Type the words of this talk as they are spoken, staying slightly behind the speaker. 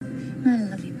I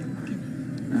love you,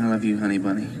 pumpkin. I love you, honey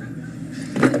bunny.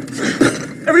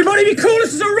 Everybody be cool,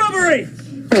 this is a robbery!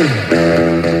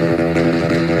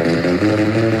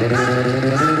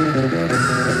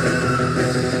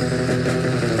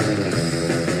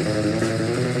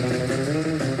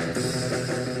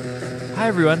 Hi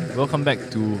everyone, welcome back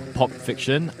to Pop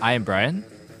Fiction. I am Brian.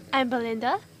 I'm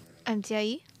Belinda. I'm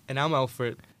Jia. And I'm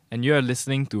Alfred. And you are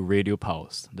listening to Radio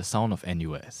Pulse, the sound of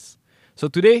NUS. So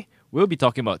today, we'll be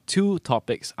talking about two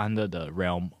topics under the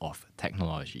realm of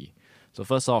technology. So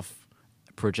first off,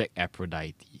 Project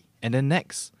Aphrodite. And then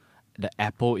next, the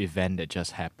Apple event that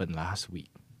just happened last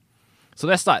week. So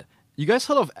let's start. You guys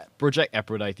heard of Project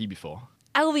Aphrodite before?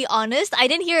 I will be honest, I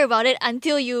didn't hear about it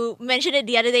until you mentioned it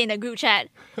the other day in the group chat.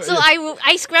 So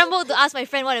I scrambled to ask my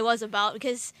friend what it was about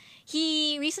because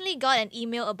he recently got an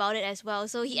email about it as well.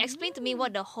 So he explained to me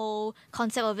what the whole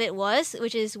concept of it was,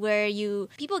 which is where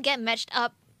people get matched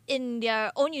up in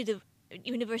their own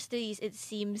universities, it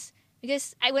seems.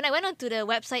 Because when I went onto the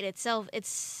website itself,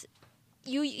 it's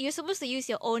you're supposed to use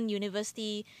your own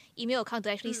university email account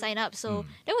to actually sign up. So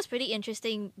that was pretty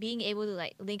interesting, being able to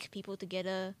like link people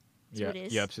together. Yeah,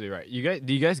 you're absolutely right.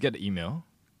 Do you guys get the email?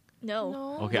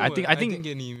 No. Okay, No, I think I didn't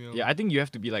get an email. Yeah, I think you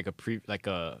have to be like a previous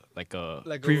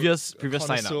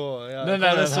sign up. Yeah, No.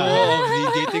 connoisseur of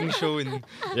the dating show in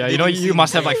Yeah, you know, you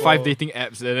must have like 5 dating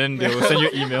apps and then they will send you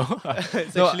an email.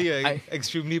 It's No, actually an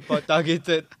extremely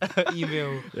targeted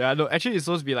email. Yeah, no, actually it's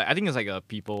supposed to be like, I think it's like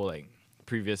people like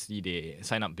previously they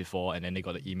signed up before and then they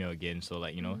got the email again. So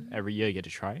like, you know, every year you get to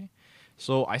try.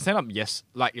 So I signed up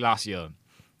last year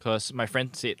because my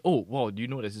friend said, oh, wow, do you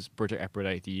know there's this Project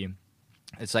Aphrodite?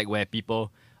 It's like where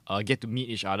people get to meet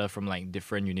each other from like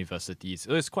different universities.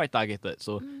 So it's quite targeted.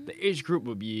 So the age group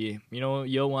would be, you know,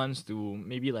 year ones to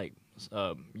maybe like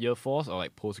year fours or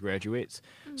like postgraduates.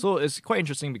 So it's quite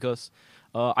interesting because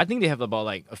I think they have about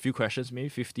like a few questions, maybe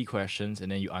 50 questions,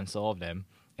 and then you answer all of them.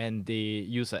 And they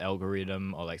use an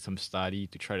algorithm or like some study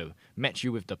to try to match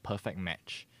you with the perfect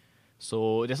match.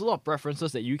 So there's a lot of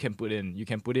preferences that you can put in.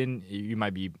 You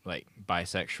might be like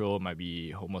bisexual, might be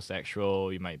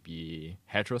homosexual, you might be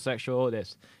heterosexual.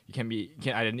 You can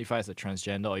identify as a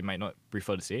transgender, or you might not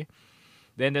prefer to say.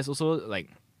 Then there's also like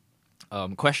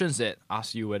questions that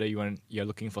ask you whether you're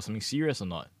looking for something serious or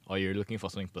not, or you're looking for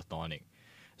something platonic.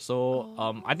 So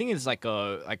I think it's like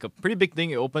a pretty big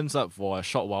thing. It opens up for a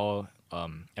short while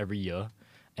every year.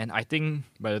 And I think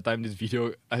by the time this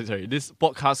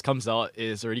podcast comes out,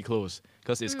 it's already closed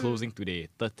because it's closing today,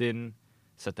 13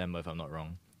 September, if I'm not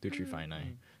wrong,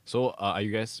 2359. So are you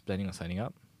guys planning on signing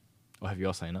up? Or have you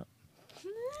all signed up?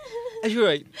 Actually,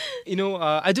 right, you know,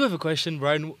 I do have a question,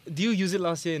 Brian. Do you use it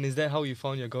last year, and is that how you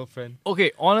found your girlfriend?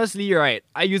 Okay, honestly, right,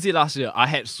 I used it last year. I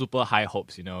had super high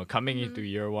hopes, you know, coming into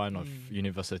year one of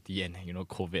university and, you know,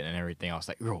 COVID and everything. I was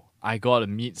like, bro, I gotta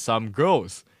meet some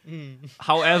girls.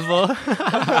 However...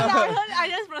 I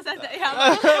just processed that.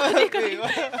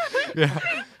 Yeah.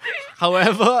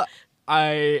 However,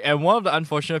 I am one of the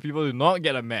unfortunate people who do not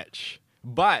get a match.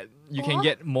 But you can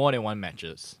get more than one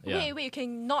matches. Yeah. Wait, you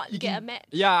cannot get a match.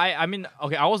 Yeah, I mean,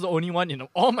 okay, I was the only one in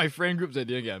all my friend groups that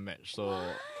didn't get a match. So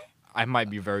I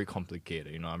might be very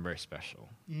complicated, you know, I'm very special.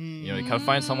 You know, you can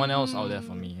find someone else out there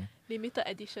for me. Limited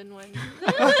edition one.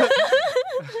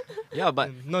 Yeah,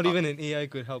 but not even an AI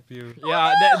could help you.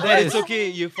 Yeah, that it's okay.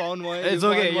 You found one. It's you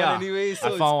okay. found Yeah, one anyway,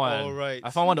 so I found one. All right. I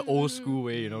found one the old school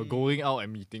way. You know, going out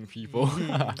and meeting people.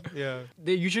 Yeah.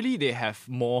 They have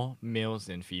more males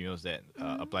than females that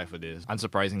apply for this,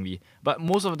 unsurprisingly. But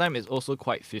most of the time, it's also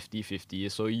quite 50-50.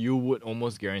 So you would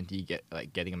almost guarantee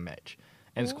getting a match.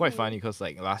 And it's quite funny because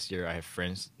like last year, I have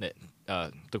friends that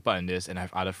took part in this, and I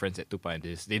have other friends that took part in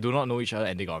this. They do not know each other,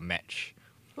 and they got a match.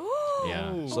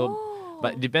 Yeah. So.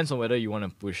 But it depends on whether you want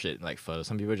to push it like further.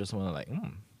 Some people just want to like,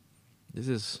 this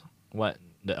is what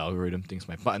the algorithm thinks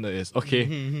my partner is.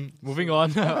 Okay, moving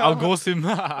on. I'll ghost him.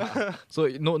 So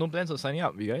no plans of signing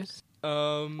up, you guys?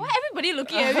 Why everybody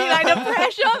looking at me like the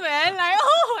pressure, man? Like,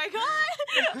 oh my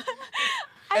god.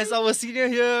 As our senior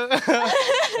here,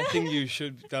 I think you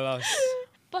should tell us.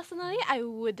 Personally, I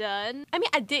wouldn't. I mean,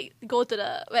 I did go to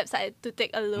the website to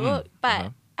take a look,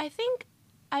 but I think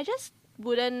I just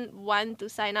wouldn't want to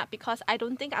sign up because I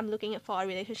don't think I'm looking for a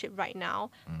relationship right now.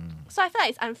 So I feel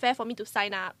like it's unfair for me to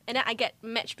sign up and then I get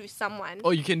matched with someone. Oh,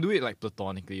 you can do it like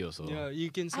platonically also. Yeah, you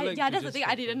can select. That's the thing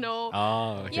I didn't know.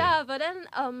 Oh, okay. Yeah, but then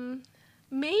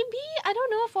maybe, I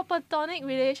don't know, for platonic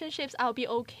relationships I'll be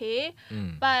okay.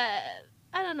 But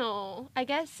I don't know. I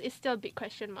guess it's still a big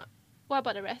question mark. What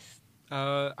about the rest?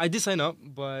 I did sign up,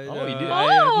 but you did?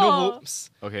 I have no hopes.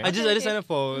 Okay. I just signed up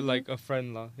for like a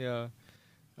friend lah. Yeah.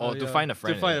 To find a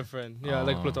friend. To find a friend. Yeah,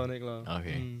 like platonic lah.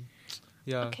 Okay.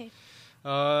 Yeah. Okay.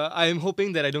 I'm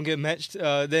hoping that I don't get matched.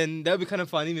 Then that would be kind of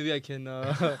funny. Maybe I can.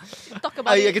 Talk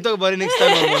about I it. can talk about it next time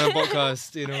on a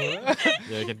podcast. You know.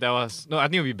 Yeah, you can tell us. No, I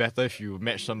think it would be better if you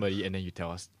match somebody and then you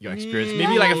tell us your experience.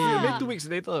 Maybe like maybe 2 weeks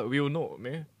later we will know.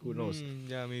 Man, who knows?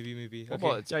 Yeah, maybe. What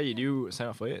about Jia Yi? Do you sign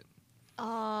up for it?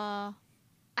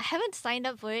 I haven't signed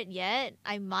up for it yet.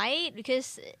 I might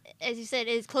because, as you said,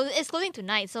 it's closing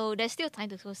tonight, so there's still time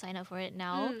to go sign up for it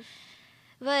now.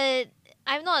 But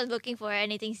I'm not looking for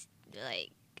anything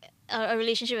like a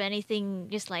relationship or anything.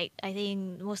 Just like I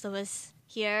think most of us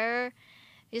here,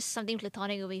 just something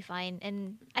platonic will be fine.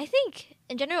 And I think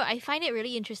in general, I find it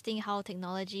really interesting how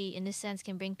technology, in this sense,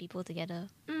 can bring people together.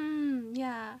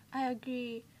 Yeah, I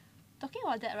agree. Talking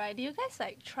about that, right? Do you guys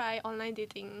like try online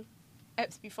dating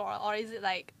apps before, or is it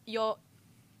like you're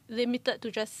limited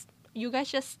to just you guys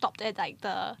just stopped at like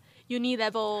the uni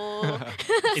level sign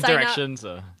up Interactions.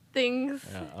 things?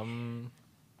 Yeah.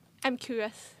 I'm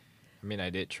curious. I mean, I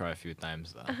did try a few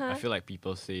times. I feel like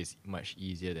people say it's much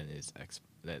easier than it's like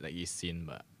it's seen,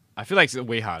 but I feel like it's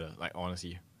way harder. Like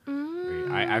honestly,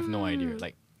 I have no idea.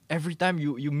 Like every time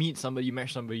you meet somebody, you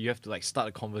match somebody, you have to like start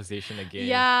a conversation again.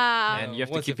 Yeah. And you have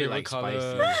to What's your keep it like favorite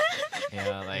spicy. colour?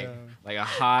 Yeah, like a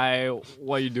hi,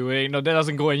 what are you doing? No, that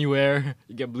doesn't go anywhere.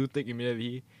 You get blue tick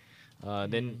immediately.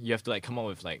 Then you have to like come up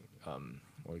with like what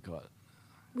do you call it?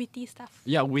 Witty stuff.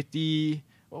 Yeah, witty.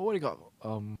 What do you got?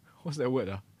 What's that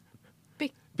word?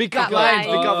 Pickup Pickup lines.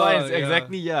 lines. Pickup lines. yeah.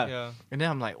 Exactly. Yeah. Yeah. And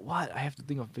then I'm like, what? I have to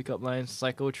think of pickup lines.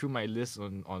 Cycle through my list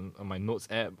on my notes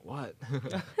app. What?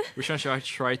 Which one should I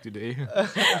try today?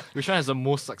 Which one has the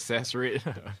most success rate?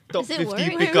 Top Does it 50 work?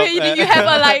 pickup. Wait, do you have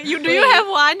a like? Do you have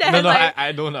one that no, has no, like?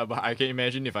 I don't know. But I can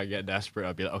imagine if I get desperate,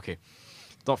 I'll be like, okay,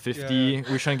 top 50. Yeah.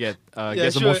 Which one gets Yeah,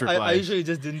 the sure. most Are you replies? sure you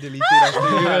just didn't delete it after?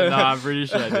 No, I'm pretty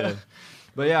sure I did.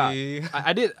 But yeah, Okay.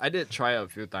 I did try it a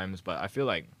few times, but I feel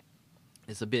like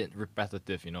it's a bit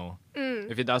repetitive, you know.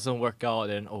 If it doesn't work out,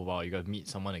 then oh wow, you gotta meet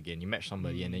someone again. You match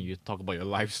somebody, and then you talk about your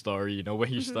life story. You know, where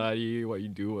you study, what you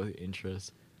do, what your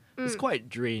interests. It's quite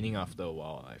draining after a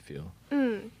while, I feel.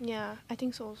 Yeah, I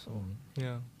think so also.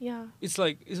 Yeah. Yeah. It's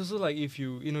also like if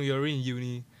you're in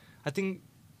uni, I think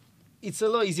it's a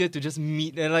lot easier to just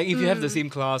meet and like if you have the same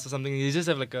class or something, you just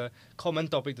have like a common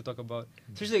topic to talk about.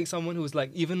 Especially like someone who's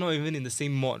like not even in the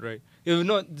same mod, right? You're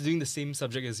not doing the same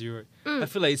subject as you, right? I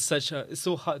feel like it's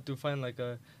so hard to find like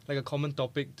a common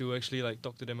topic to actually like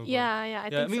talk to them about. Yeah, I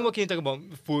think mean, so. what can you talk about?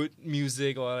 Food,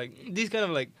 music, or like these kind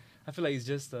of like I feel like it's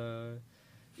just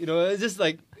it's just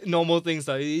like normal things.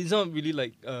 Like it's not really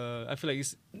like I feel like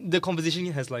the conversation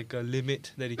has like a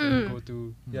limit that you can go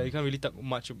to. Yeah, you can't really talk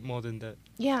much more than that.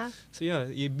 Yeah. So yeah,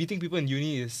 meeting people in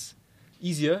uni is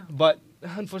easier, but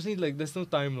unfortunately, like there's no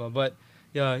time, lah. But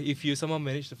yeah, if you somehow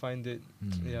manage to find it,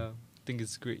 yeah, I think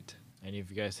it's great. And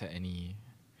if you guys had any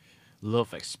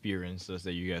love experiences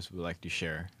that you guys would like to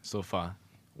share so far,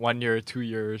 1 year, 2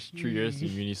 years, 3 years in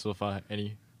uni so far,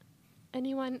 any?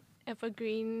 Anyone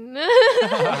evergreen?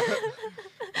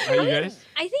 Are you guys?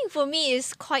 I think for me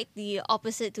it's quite the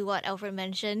opposite to what Alfred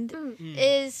mentioned.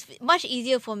 It's much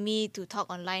easier for me to talk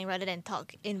online rather than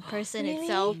talk in person Really?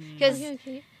 itself. Because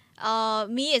Okay.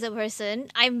 me as a person,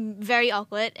 I'm very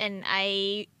awkward and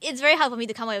it's very hard for me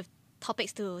to come up with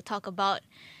topics to talk about.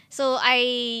 So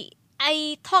I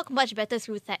talk much better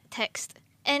through text.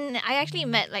 And I actually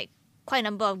met like quite a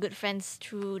number of good friends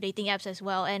through dating apps as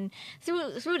well, and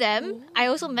through them I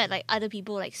also met like other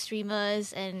people like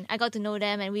streamers, and I got to know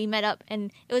them and we met up,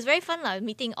 and it was very fun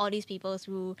meeting all these people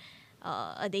through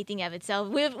a dating app itself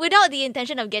without the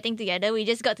intention of getting together. We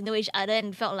just got to know each other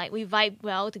and felt like we vibed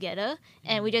well together,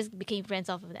 and we just became friends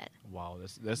off of that. Wow,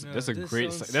 that's Yeah, a that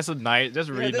great. sounds- That's a nice. That's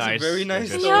a really that's nice. a very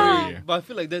nice success story. story. But I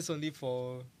feel like that's only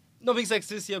for not being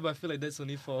sexist here, but I feel like that's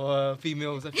only for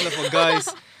females. I feel like for guys,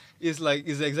 it's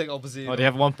the exact opposite. Oh, they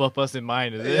have one purpose in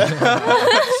mind, is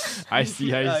it? I see.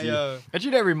 Yeah.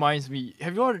 Actually, that reminds me.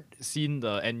 Have you all seen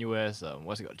the NUS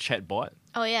what's it called, chatbot?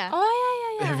 Oh yeah.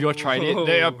 Oh yeah. Have you all tried it? Oh.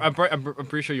 I'm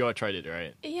pretty sure you all tried it,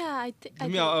 right? Yeah, I think. I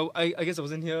mean, I guess I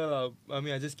wasn't here. I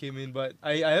mean, I just came in, but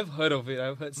I have heard of it.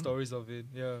 I've heard stories of it.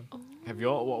 Yeah. Have you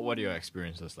all? What are your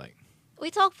experiences like? We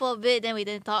talked for a bit, then we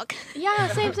didn't talk. Yeah,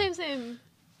 same.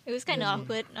 It was kind of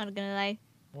awkward, not gonna lie.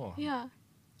 Oh, Yeah.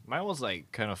 mine was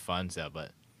like kind of fun, yeah,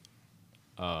 but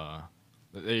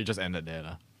it just ended there,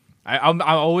 lah. I'm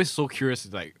always so curious to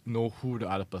like know who the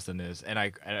other person is, and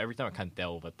every time I can't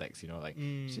tell over text, like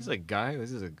she's a guy or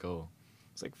is this a girl?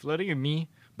 It's like flirting with me,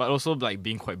 but also like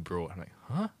being quite bro. I'm like,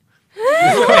 huh?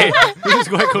 This is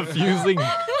quite confusing.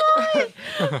 The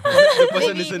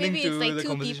person Maybe listening it's to like the two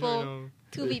conversation people. right now.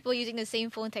 Two people using the same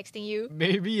phone texting you.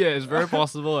 Maybe yeah, it's very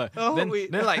possible. Oh, then,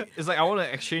 wait. then like it's like I want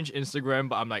to exchange Instagram,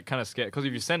 but I'm like kind of scared because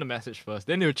if you send a message first,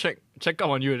 then they'll check up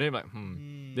on you, and then like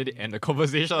then they end the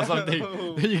conversation or something.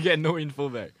 No. Then you get no info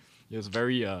back. It was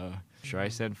very should I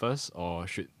send first or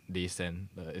should they send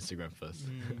the Instagram first?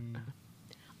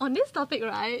 On this topic,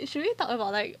 right, should we talk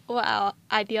about like what our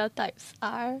ideal types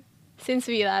are? Since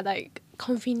we are like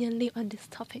conveniently on this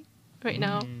topic right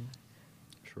now.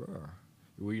 Sure.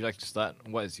 Would you like to start?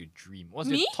 What is your dream? What's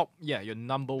Me? your top? Yeah, your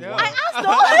number Yeah. one.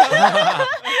 I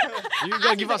You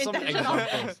gotta give us the some intention of-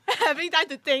 examples. Having time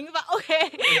to think, but okay.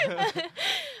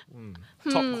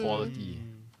 Top quality.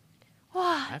 I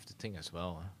Wow. have to think as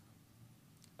well.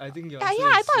 I think your Yeah, answer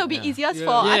I is- thought it would be yeah. easiest Yeah.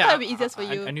 for. I thought it would be easiest for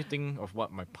you. And you think of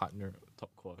what my partner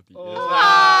top quality Oh. is.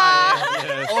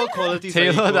 Yes. All qualities are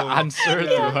Tailor the equal. answer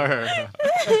to her.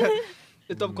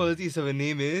 The top qualities of a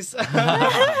name is. Oh,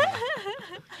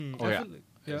 yeah.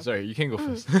 Yeah. Sorry, you can go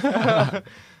first.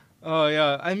 Oh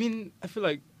yeah, I mean, I feel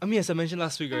like as I mentioned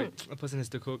last week, right? A person has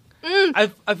to cook. Mm.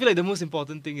 I feel like the most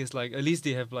important thing is like at least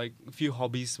they have like a few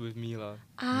hobbies with me lah.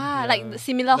 Ah, Yeah. like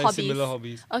similar Like hobbies. Similar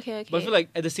hobbies. Okay, okay. But I feel like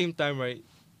at the same time, right?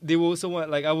 They will also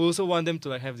want I will also want them to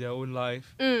like have their own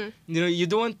life. Mm. You know, you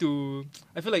don't want to.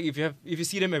 I feel like if you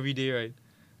see them every day, right,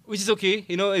 which is okay.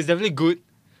 You know, it's definitely good.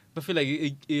 But I feel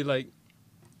like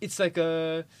it's like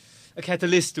a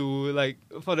catalyst to like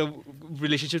for the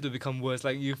relationship to become worse.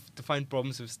 Like you have to find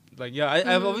problems with like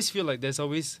I always feel like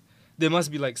there must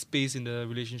be like space in the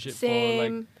relationship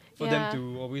Same. for Yeah. them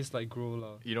to always like grow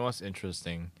lah. You know what's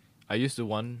interesting? I used to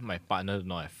want my partner to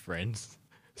not have friends.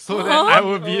 So that I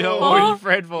would be the only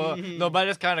friend for her. No, but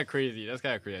that's kind of crazy. That's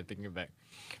kind of crazy thinking back.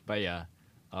 But yeah,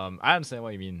 I understand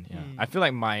what you mean. Yeah, I feel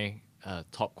like my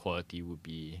top quality would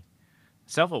be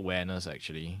self-awareness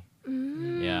actually.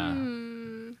 Yeah.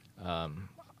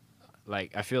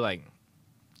 Like I feel like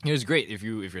it's great if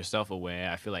you're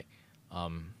self-aware. I feel like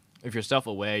if you're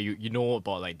self-aware, you know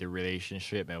about like the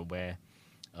relationship and where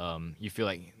you feel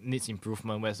like needs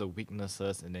improvement, where's the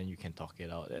weaknesses, and then you can talk it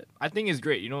out. I think it's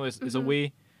great. You know, it's a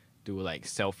way to like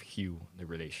self-heal the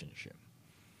relationship.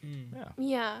 Yeah.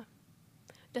 Yeah.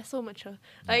 That's so mature.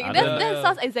 Like other that than-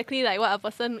 sounds exactly like what a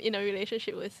person in a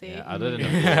relationship would say. Yeah, other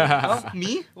than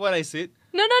Me? What I said?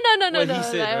 No. What he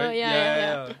said, like, right?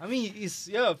 Yeah. I mean, it's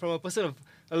from a person of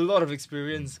a lot of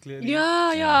experience, clearly.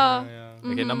 Yeah.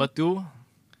 Okay, number 2,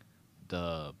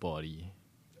 the body.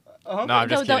 Uh-huh. No, I'm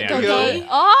just The- kidding. the-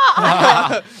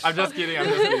 Oh. I'm just kidding.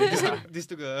 This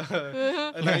took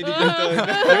a 90 turn.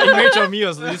 The image of me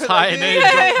was this high, and then it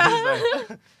dropped this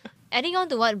high. Adding on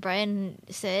to what Brian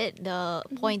said, the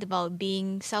point about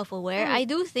being self-aware, I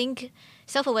do think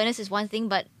self-awareness is one thing,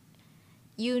 but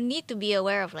you need to be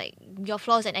aware of like your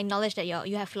flaws and acknowledge that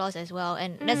you have flaws as well,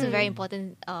 and that's a very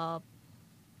important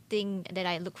thing that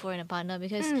I look for in a partner,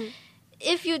 because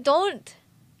if you don't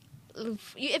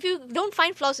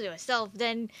find flaws in yourself,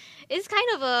 then it's kind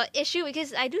of a issue,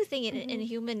 because I do think in a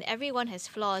human, everyone has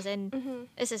flaws, and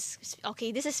this is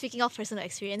speaking of personal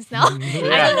experience now. I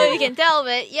don't know if you can tell,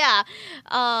 but yeah,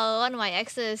 one of my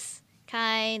exes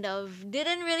kind of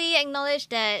didn't really acknowledge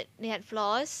that they had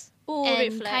flaws, Ooh, red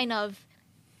and flag. kind of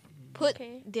put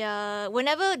Okay.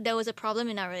 whenever there was a problem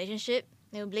in our relationship,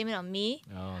 they would blame it on me,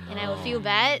 Oh, no. and I would feel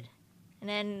bad, and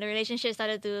then the relationship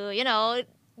started to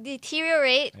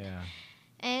deteriorate. Yeah.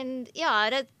 And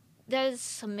yeah,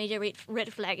 there's a major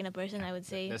red flag in a person, I would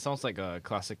say. That sounds like a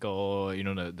classical,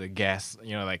 the gas,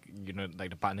 like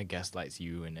the partner gaslights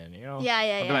you, and then Yeah, I'll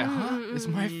yeah, be yeah. like, huh? It's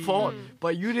my fault,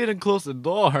 but you didn't close the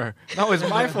door. Now it's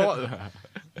my fault.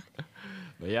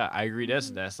 But yeah, I agree.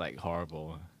 That's like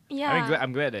horrible. Yeah. I mean,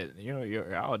 I'm glad that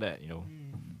you're out of that. You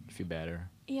feel better.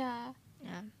 Yeah.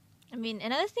 Yeah. I mean,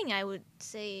 another thing I would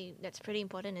say that's pretty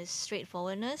important is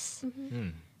straightforwardness.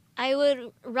 I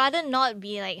would rather not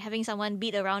be like having someone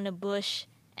beat around the bush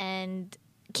and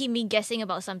keep me guessing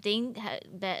about something,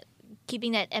 that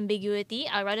keeping that ambiguity.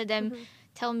 I'd rather them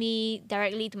tell me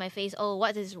directly to my face, oh,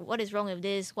 what is wrong with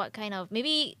this? What kind of,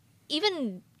 maybe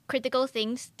even critical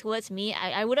things towards me,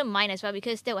 I wouldn't mind as well,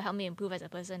 because that will help me improve as a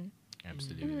person.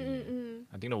 Absolutely.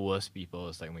 I think the worst people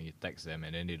is like when you text them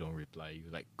and then they don't reply you.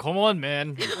 Like, come on,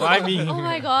 man, reply me. Oh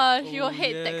my gosh, you will Oh,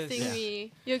 hate yes. texting Yeah.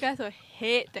 me. You guys will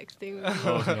hate texting me.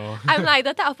 Oh, no. I'm like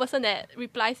the type of person that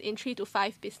replies in 3 to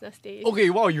 5 business days.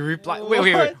 Okay, wow, you reply. Wait.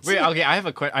 Okay, I have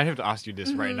a question. I have to ask you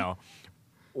this right now.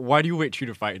 Why do you wait 3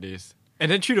 to 5 days?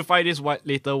 And then 3 to 5 days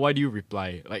later, why do you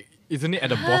reply? Like, isn't it at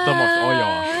the bottom of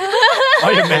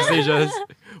all your messages?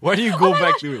 Why do you go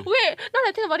back to it? Wait, now that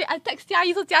I think about it, I text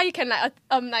Jia so Jia can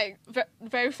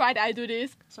verify that I do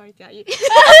this. Sorry, Jia.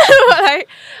 But like,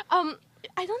 I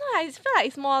don't know. I feel like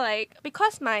it's more like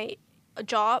because my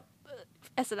job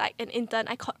as like an intern,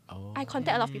 I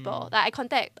contact a lot of people. Mm. Like I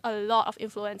contact a lot of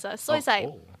influencers. So it's like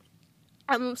Oh.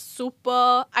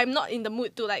 I'm not in the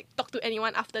mood to like talk to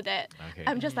anyone after that. Okay.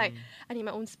 I'm just like, I need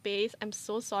my own space. I'm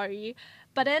so sorry.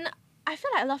 But then I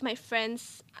feel like a lot of my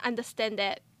friends understand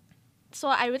that. So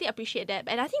I really appreciate that.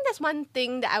 And I think that's one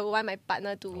thing that I would want my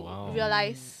partner to Wow.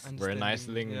 realize. Very nice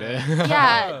link Yeah. there.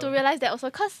 Yeah, to realize that also.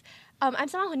 Because I'm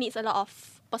someone who needs a lot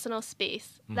of personal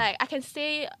space. Mm. Like I can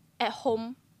stay at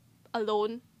home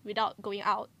alone without going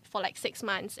out for like 6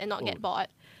 months and not Oh. get bored.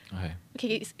 Okay.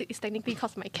 Okay, it's technically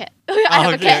because of my cat. I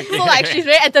have a cat, okay, so like she's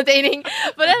very entertaining.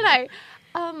 But then like,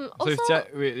 So also,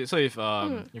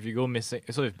 if you go missing,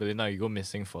 so if Belinda you go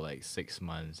missing for like 6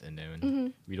 months and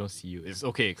then we don't see you, it's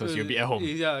okay because you'll be at home.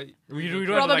 Yeah. We don't have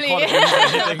to probably, like call the police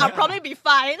or anything. I'll probably be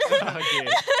fine. Okay.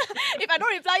 If I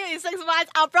don't reply you in 6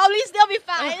 months, I'll probably still be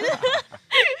fine.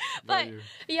 But Got you.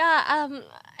 yeah,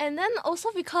 and then also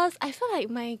because I feel like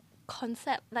my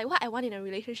concept, like what I want in a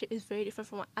relationship, is very different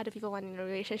from what other people want in a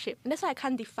relationship, and that's why I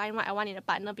can't define what I want in a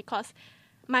partner, because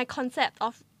my concept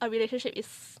of a relationship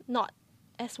is not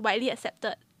as widely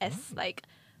accepted as like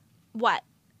what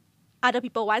other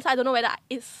people want. So I don't know whether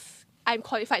I'm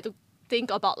qualified to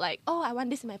think about like, oh, I want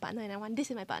this in my partner and I want this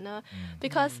in my partner,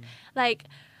 because like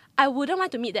I wouldn't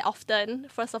want to meet that often.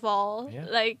 First of all, Yeah.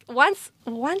 like once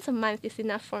a month is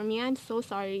enough for me. I'm so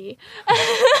sorry.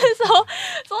 so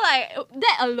like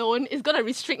that alone is gonna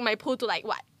restrict my pool to like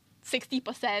what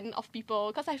 60% of people,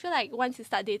 because I feel like once you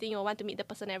start dating, you'll want to meet the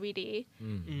person every day.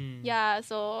 Mm. Yeah,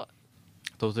 so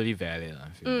Totally valid. I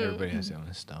feel Mm. everybody has their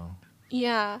own style.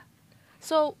 yeah.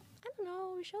 So I don't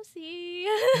know, we shall see.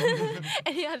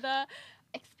 Any other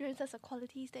experiences or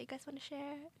qualities that you guys want to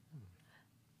share?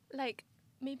 Like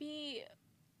maybe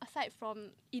aside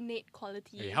from innate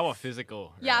qualities. Hey, how about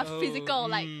physical? Yeah, Oh, physical,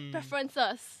 like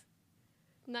preferences.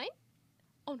 9?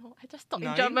 Oh no, I just talked in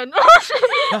 9? German. I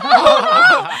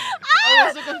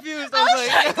was so confused. I was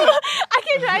like, I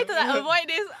keep trying to like avoid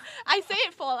this. I say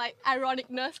it for like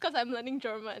ironicness because I'm learning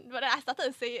German, but then I started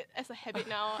to say it as a habit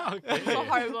now. It's so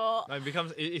horrible. Like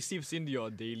it seeps into your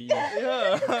daily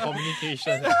yeah.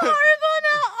 communication. Horrible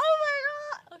now. Oh my god.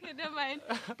 Okay, never mind.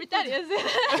 Pretend it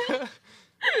isn't.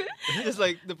 It's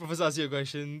like the professor asks you a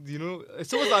question. You know,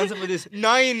 so what's the answer for this?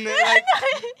 9. Like,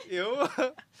 yo.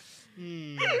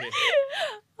 Hmm.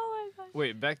 Oh my god.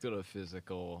 Wait, back to the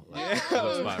physical Yeah.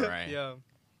 looks part, right? Yeah.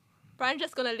 Brian's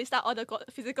just gonna list out all the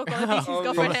physical qualities his Oh,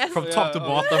 girlfriend yeah. has. From top to Yeah,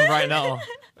 bottom right now.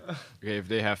 Okay, if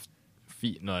they have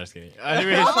feet, no, just kidding.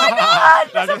 Anyways, Oh my god!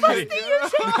 no, just kidding.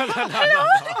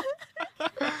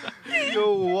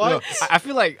 Yo, what? No, I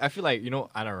feel like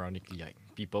unironically, like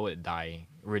people would dye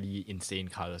really insane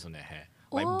colors on their hair,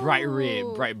 like bright red,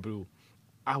 Oh. bright blue.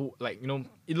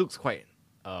 It looks quite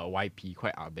YP,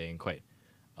 quite Abeng, quite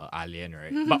alien,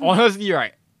 right? But honestly,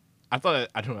 right, I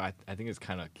think it's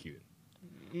kind of cute.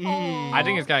 Mm. I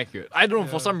think it's kind of cute. I don't know,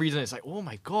 for Yeah. some reason, it's like, oh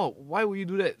my god, why would you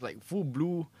do that? Like full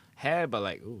blue hair, but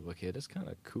like, oh, okay, that's kind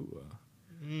of cool.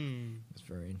 Mm. It's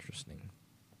very interesting.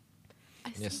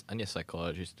 I see. Yes, I need a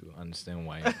psychologist to understand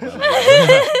why. I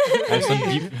have some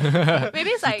deep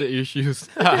Maybe it's like the issues.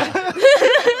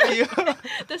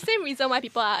 the same reason why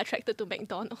people are attracted to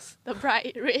McDonald's. The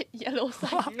bright red, yellow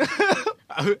sign.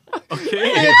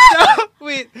 Okay.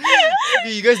 Wait,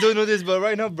 okay, you guys don't know this, but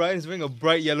right now Brian is wearing a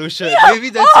bright yellow shirt. Maybe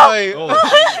that's why. Oh,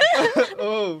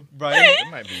 Oh, Brian.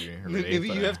 that might be related. Maybe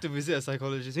you have to visit a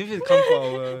psychologist. Maybe you come for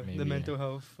our Maybe. the mental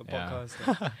health Yeah.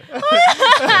 podcast.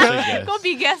 Yes. Go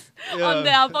be guest Yeah. on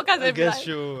their podcast I and be guess like,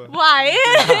 sure. why?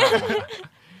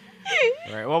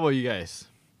 Alright, what about you guys?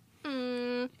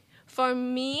 For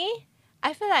me,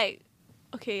 I feel like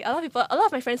a lot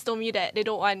of my friends told me that they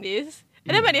don't want this,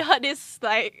 and then when they heard this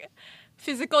like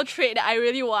physical trait that I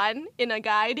really want in a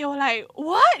guy, they were like,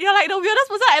 "What? You're like the weirdest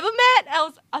person I ever met."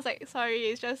 I was like,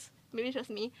 "Sorry, maybe it's just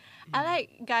me." I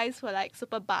like guys who are like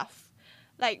super buff,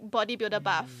 like bodybuilder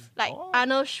buff, like Oh.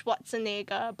 Arnold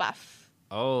Schwarzenegger buff.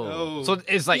 Oh. So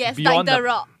it's like yes, beyond like The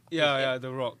Rock. Yeah,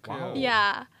 The Rock. Wow.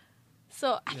 Yeah.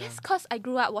 So I Yeah. guess because I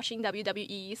grew up watching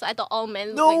WWE, so I thought all men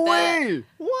look No like that. way!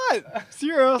 What?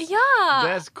 Serious? Yeah.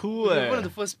 That's cool. You're one of the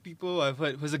first people I've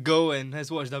heard who's a girl and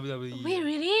has watched WWE. Wait,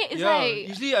 really? It's yeah, like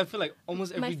usually I feel like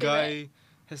almost my every guy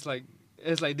has like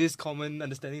this common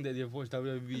understanding that they've watched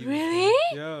WWE. before. Really?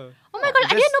 Yeah. oh my god, I That's-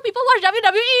 didn't know people watch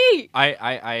WWE.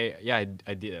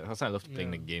 I did it. Last time I loved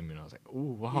playing Yeah. the game, and I was like,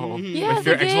 oh wow, Mhm. Yeah, my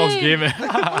favorite the Xbox game. game.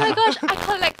 Oh my gosh, I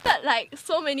collected like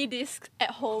so many discs at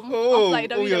home Oh, of like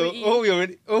WWE. you're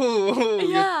already,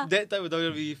 Yeah. you're that type of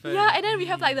WWE fan. Yeah, and then we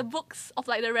have like the books of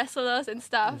like the wrestlers and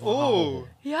stuff. Oh.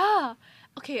 Yeah.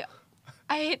 Okay,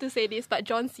 I hate to say this, but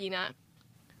John Cena,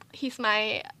 he's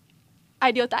my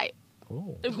ideal type.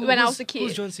 Oh. when I was a Who's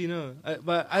kid. John Cena?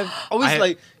 But I've always I-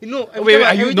 every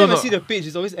time I no. see the page,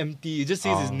 it's always empty. It just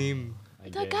says his Oh. name.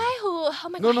 The guy who, oh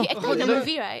my No, god, no, he acted how in the did I-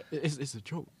 movie, right? It's a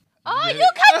joke. Oh, you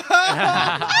can't.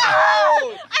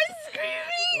 Oh I'm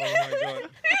screaming.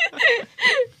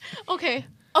 my Okay,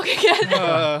 good.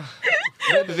 god.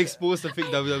 They've exposed the fake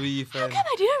WWE fan.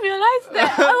 I didn't realize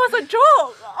that it was a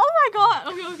joke. Oh my god.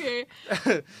 Okay.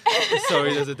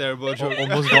 Sorry, that's a terrible joke.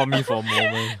 Almost got me for a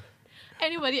moment.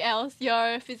 Anybody else?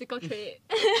 Your physical trait.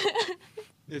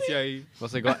 Yes, yeah.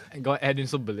 Was I got add in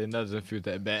so Belinda doesn't feel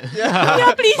that bad.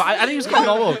 Yeah, please. But I think it's quite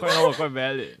normal, quite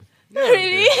valid.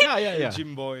 Really? Yeah.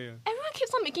 Gym boy. Everyone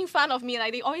keeps on making fun of me.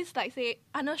 Like they always like say,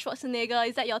 Arnold Schwarzenegger,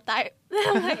 is that your type?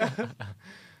 Then I'm like,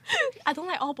 I don't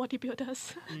like all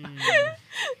bodybuilders.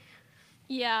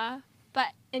 Yeah, but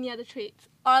any other traits?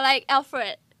 Or like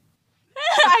Alfred.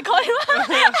 I call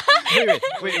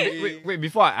him. Wait,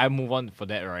 before I move on for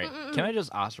that, right? Can I just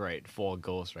ask, right, for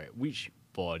girls, right, which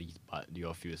body part do you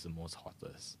all feel is the most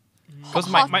hottest? Because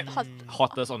my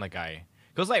hottest on a guy.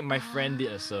 Because like my friend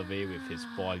did a survey with his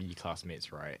poly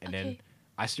classmates, right? And then Okay.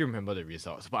 I still remember the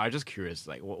results. But I'm just curious,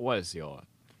 like what is your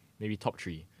maybe top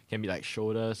 3? Can be like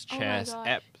shoulders, Oh my chest, gosh.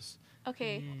 abs,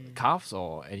 Okay. calves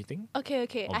or anything? Okay.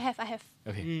 Oh. I have.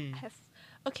 Okay.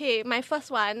 Okay, my first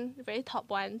one, very top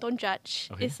one, don't judge,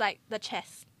 Okay. is like the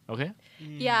chest. Okay.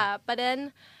 Yeah, but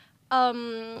then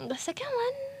the second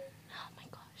one, oh my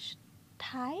gosh,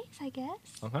 thighs, I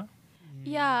guess. Okay.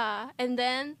 Yeah, and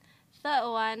then third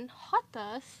one,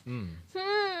 hottest. Mm.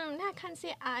 Now I can't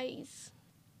say eyes.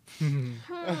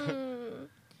 I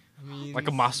mean, Like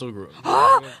a muscle group.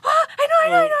 I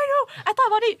know. I thought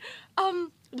about it.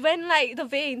 When like the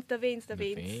veins. veins,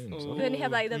 Oh. When they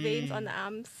have like the veins on the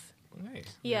arms.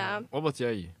 Nice. Yeah. What about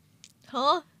Jia?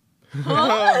 Huh?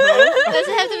 Does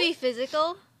it have to be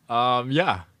physical?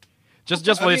 Yeah.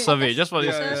 Just for this survey. Just for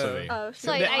this yeah. survey.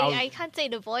 So Then I'll- I can't say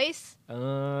the voice.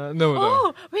 No.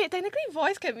 Oh, wait, technically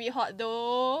voice can be hot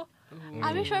though.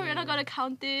 Are we sure we're not gonna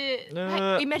count it?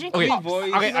 Like, imagine okay, cops.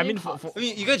 voice. Okay, I Imagine mean, cops. for I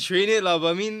mean, you can train it, lah.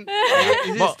 But I mean,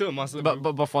 is it But- still a muscle? but,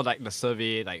 group? but for like the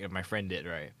survey, like my friend did,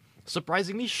 right?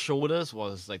 Surprisingly, shoulders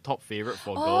was like top favorite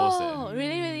for girls. Oh,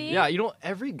 really? Yeah, you know,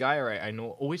 every guy, right, I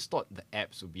know always thought the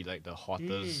abs would be like the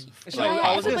hottest. Actually, Yeah,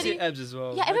 I was gonna say everybody- abs as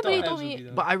well. yeah, I thought everybody abs told would me- be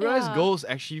the- But I realized Yeah. girls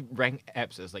actually rank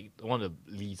abs as like one of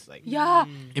the least like Yeah.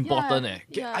 important.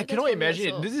 Yeah, I that's cannot for me imagine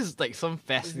it. also. This is like some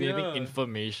fascinating Yeah.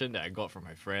 information that I got from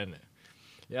my friend.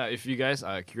 Yeah, if you guys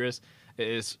are curious, it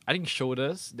is I think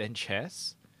shoulders, then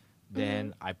chest,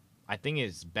 then I think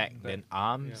it's back, then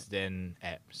arms, then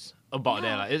abs. About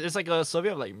Yeah. that. It's like a survey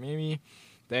of like maybe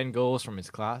 10 girls from his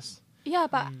class. Yeah,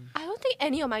 but I don't think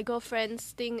any of my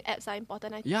girlfriends think abs are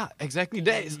important. I Yeah, exactly.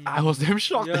 That is I was damn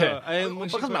shocked Yeah, there. I am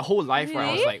Because actually my whole life, right,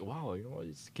 I was Really? like, wow, you know,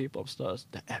 these K-pop stars,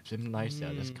 the abs are nice,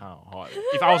 yeah, that's kind of hot.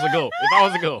 If I was a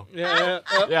girl. Yeah.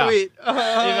 Yeah. Wait. If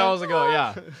I was a girl,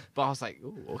 yeah. But I was like,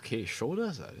 oh, okay,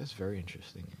 shoulders, that's very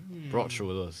interesting. Broad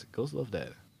shoulders, girls love that.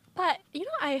 But you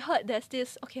know, I heard there's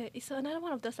this. Okay, it's another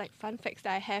one of those like fun facts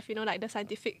that I have. You know, like the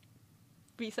scientific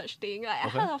research thing. Like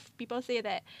Okay. I heard of people say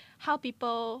that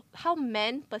how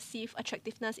men perceive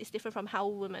attractiveness is different from how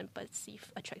women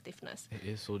perceive attractiveness. It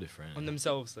is so different. On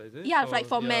themselves, is it? Yeah, Or- like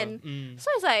for yeah. men. So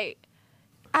it's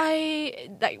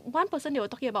like one person they were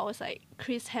talking about was like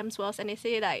Chris Hemsworth, and they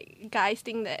say like guys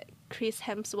think that Chris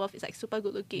Hemsworth is like super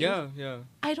good looking. Yeah.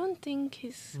 I don't think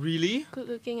he's Really? good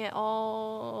looking at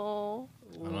all.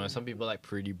 I don't know, some people like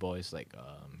pretty boys like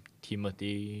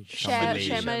Timothy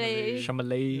Chalamet.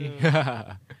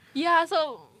 Chalamet. Yeah,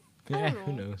 so I Yeah, don't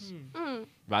who know. knows? Mm.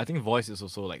 But I think voice is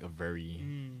also like a very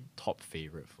top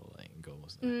favorite for like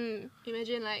girls.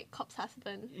 Imagine like cop's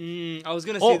husband. I was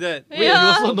gonna Oh, say that. wait, you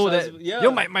Yeah. also know that? Yeah.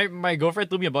 Yo, my girlfriend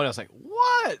told me about it. I was like,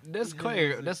 what? That's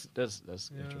quite that's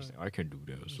interesting. I can do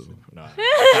that. So nah.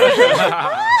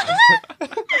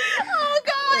 Oh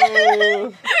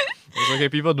god! It's okay.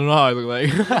 People don't know how I look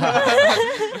like.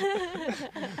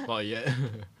 Not yet.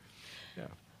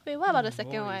 Wait, what about the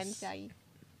second one, Voice. Jia Yi?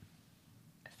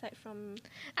 Aside from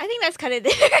I think that's kind of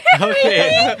there.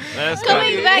 Okay. Let's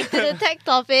Coming go. back to the tech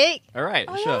topic. All right,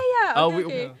 Oh, sure. yeah,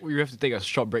 okay. we have to take a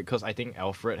short break because I think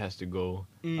Alfred has to go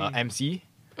MC.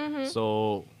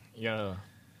 So yeah,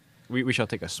 we shall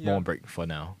take a small Yeah. break for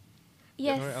now.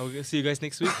 yes, Alright, I'll see you guys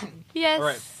next week. yes.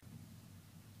 Alright.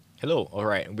 Hello. All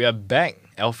right, we are back.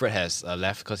 Alfred has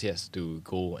left because he has to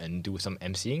go and do some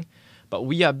MCing, but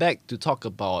we are back to talk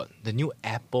about the new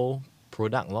Apple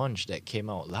product launch that came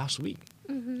out last week.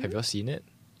 Have you all seen it?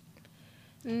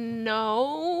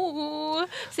 No.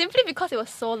 Simply because it was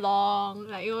so long.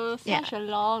 Like it was Yeah. such a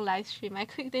long live stream. I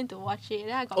clicked in to watch it.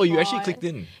 Then I got Oh, you actually bored. clicked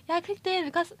in. Yeah, I clicked in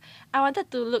because I wanted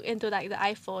to look into like the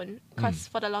iPhone. Because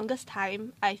for the longest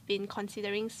time I've been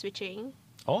considering switching.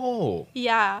 Oh.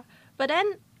 Yeah. But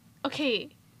then okay,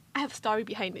 I have a story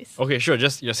behind this. Okay, sure.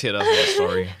 Just hit us with a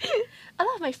story. A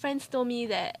lot of my friends told me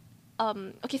that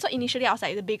okay, so initially I was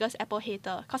like the biggest Apple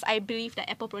hater because I believe that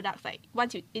Apple products, like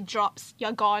once it drops,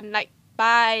 you're gone. Like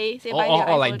bye, say bye to your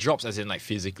Or like iPhone. drops as in like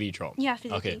physically drop. Yeah,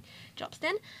 physically Okay. drops.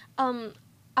 Then I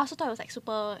also thought it was like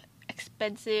super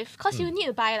expensive because you need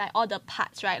to buy like all the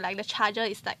parts, right? Like the charger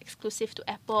is like exclusive to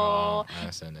Apple Oh, I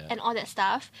understand that. and all that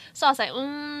stuff. So I was like,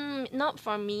 not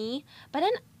for me. But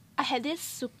then I had this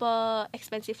super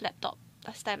expensive laptop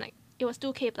last time, like it was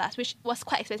 2K plus, which was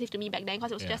quite expensive to me back then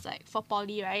because it was Yeah. just like for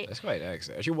poly, right? That's quite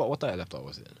ex. Actually, what type of laptop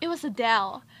was it? It was a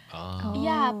Dell. Ah,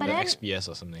 Yeah, but the then XPS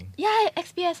or something. yeah,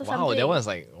 XPS or Wow, something. that one's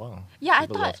like wow. Yeah,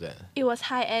 People I love thought that. it was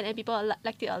high end and people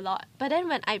liked it a lot. But then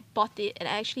when I bought it and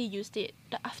I actually used it,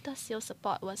 the after sales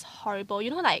support was horrible.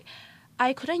 You know, like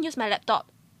I couldn't use my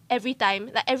laptop every time.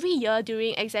 Like every year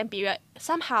during exam period,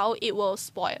 somehow it will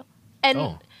spoil. And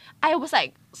Oh. I was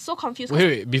like so confused. 'cause-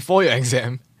 Wait, before your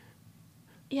exam,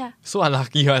 Yeah. so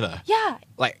unlucky one. Yeah.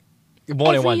 Like more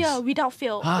than Every once. year without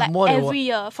fail. Huh? Like More than every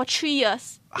year for 3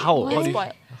 years. How? It How do you-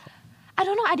 spoiled. I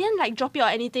don't know. I didn't like drop it or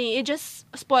anything. It just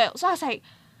spoiled. So I was like,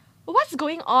 what's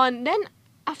going on? Then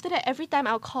after that, every time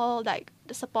I'll call like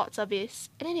the support service,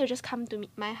 and then they'll just come to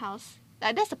my house.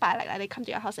 Like that's the part. Like they come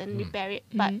to your house and repair it.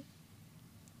 But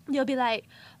they'll be like,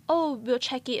 oh, we'll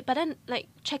check it. But then like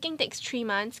checking takes 3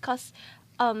 months because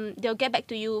they'll get back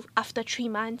to you after 3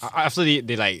 months. After they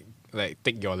like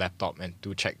take your laptop and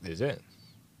to check, is it?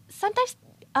 Sometimes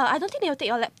I don't think they'll take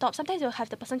your laptop. Sometimes they'll have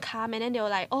the person come and then they'll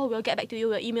like, oh, we'll get back to you,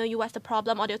 we'll email you what's the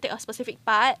problem, or they'll take a specific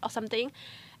part or something.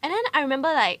 And then I remember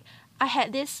like I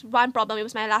had this one problem. It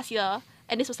was my last year,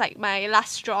 and this was like my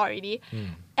last straw already.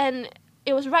 And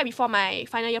it was right before my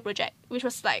final year project, which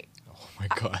was like Oh my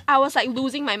god. I was like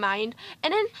losing my mind.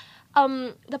 And then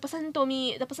the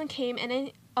person came, and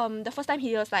then the first time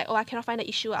he was like, oh, I cannot find the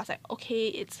issue. I was like, okay,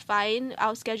 it's fine,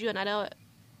 I'll schedule another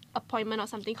appointment or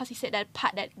something, because he said that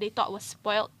part that they thought was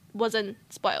spoiled wasn't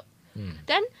spoiled.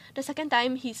 Then the second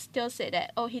time he still said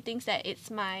that, oh, he thinks that it's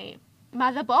my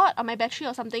motherboard or my battery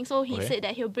or something. So he Okay. said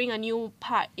that he'll bring a new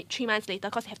part 3 months later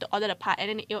because they have to order the part,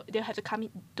 and then they'll have to come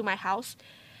to my house.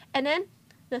 And then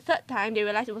the third time they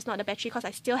realized it was not the battery because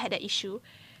I still had that issue.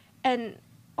 And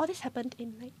all this happened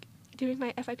in like during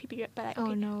my FYP period. But like, Oh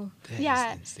okay. no. That is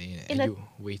Yeah, insane. in And the- you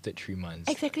waited 3 months.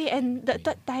 Exactly. And the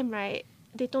third time, right,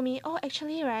 they told me, oh,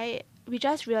 actually, right, we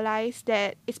just realized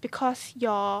that it's because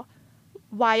your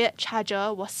wired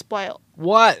charger was spoiled.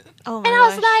 What? Oh my And I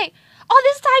was gosh. like, all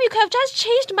this time you could have just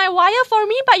changed my wire for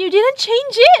me, but you didn't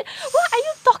change it. What are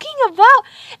you talking about?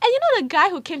 And you know the guy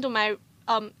who came to my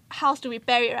house to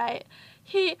repair it, right?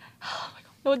 He, oh my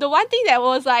god, the one thing that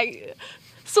was like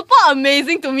super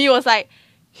amazing to me was like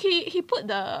he put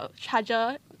the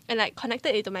charger and like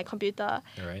connected it to my computer,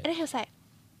 Alright. and then he was like,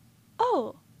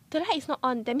 oh, the light is not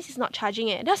on, that means it's not charging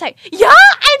it. And I was like, yeah,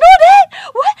 I know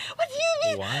that. What do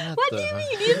you mean? What Do the- you mean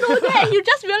you didn't know that? You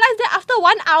just realized that after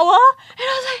 1 hour? And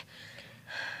I was like,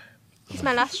 it's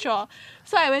my last straw.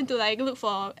 So I went to like look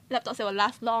for laptops that will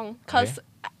last long, because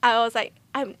I was like,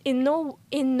 I'm in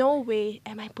no way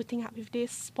am I putting up with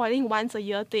this spoiling once a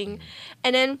year thing.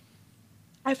 And then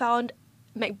I found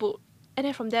MacBook, and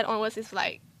then from then onwards it's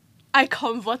like I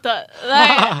converted. Like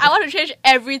I want to change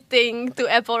everything to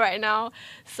Apple right now.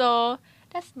 So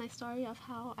that's my story of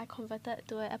how I converted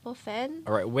to an Apple fan.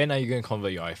 Alright, when are you going to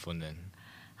convert your iPhone then?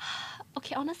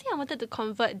 Okay, honestly I wanted to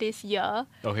convert this year,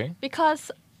 Okay.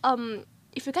 because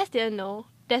if you guys didn't know,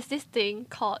 there's this thing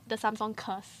called the Samsung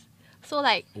curse. So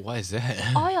like What is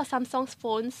that? all your Samsung's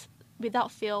phones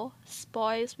without fail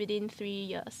spoils within 3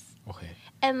 years. Okay.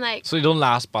 And like So you don't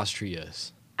last past 3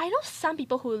 years. I know some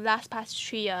people who last past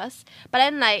 3 years, but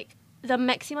then like the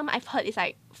maximum I've heard is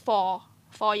like 4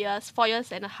 years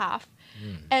and a half.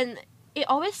 And it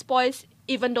always spoils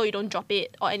even though you don't drop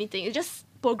it or anything. It's just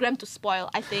programmed to spoil,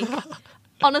 I think.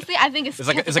 Honestly, I think it's It's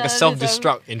like a capitalism.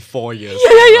 self-destruct in 4 years.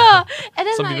 Yeah. And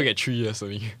then Some like, people get 3 years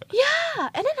only. yeah.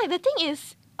 And then like the thing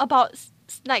is about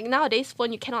like nowadays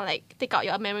phone, you cannot like take out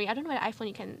your memory. I don't know whether iPhone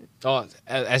you can. Oh,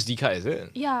 SD card is it?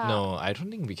 Yeah. No, I don't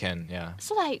think we can. Yeah.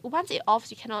 So like once it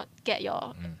offs, you cannot get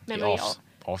your memory It offs.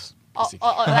 or basically.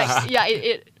 like yeah,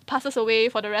 it passes away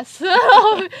for the rest.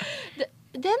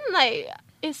 Then like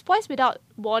it spoils without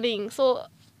warning. So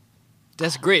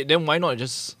That's great. Then why not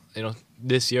just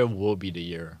this year will be the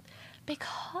year?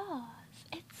 because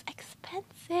it's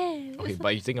expensive. Okay, It's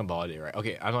but you think about it, right?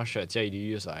 Okay, I'm not sure. Jia, do you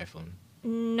use an iPhone?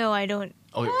 No, I don't.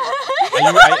 Oh, are you,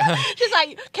 She's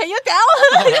like, can you tell?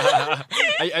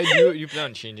 you plan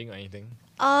on changing or anything?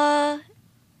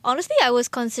 Honestly, I was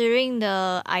considering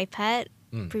the iPad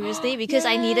previously because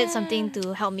I needed something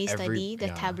to help me study, the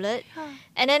tablet.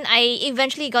 And then I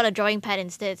eventually got a drawing pad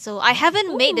instead. So I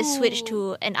haven't made the switch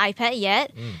to an iPad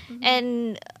yet.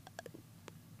 And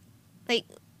like,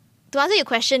 to answer your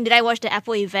question, did I watch the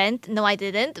Apple event? No, I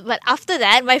didn't. But after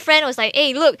that, my friend was like,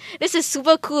 hey, look, this is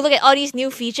super cool. Look at all these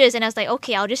new features. And I was like,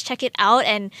 okay, I'll just check it out.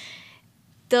 And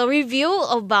the review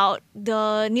about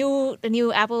the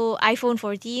new Apple iPhone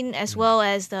 14 as well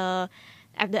as the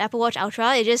Apple Watch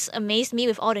Ultra, it just amazed me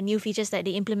with all the new features that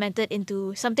they implemented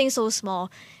into something so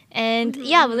small. And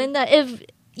yeah, Melinda, if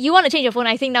you want to change your phone,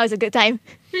 I think now is a good time.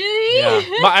 Really? Yeah,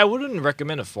 but I wouldn't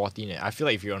recommend a 14. I feel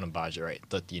like if you're on a budget, right,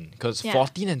 13. Because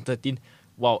 14 and 13,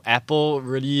 wow, Apple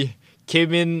really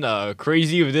came in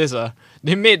crazy with this.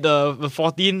 They made the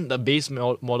 14, the base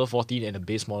model 14 and the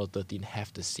base model 13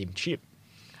 have the same chip.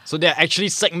 So they're actually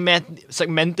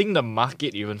segmenting the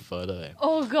market even further.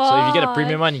 Oh god. So if you get a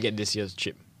premium one, you get this year's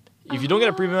chip. If you don't get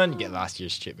a premium one, you get last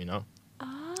year's chip, you know?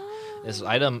 It's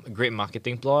either a great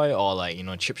marketing ploy or like, you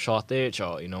know, chip shortage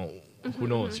or, you know, who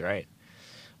knows, right?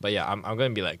 But yeah, I'm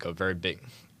going to be like I'm going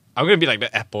to be like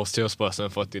the Apple salesperson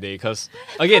for today because,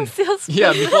 again,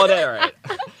 yeah, before that, right,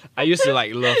 I used to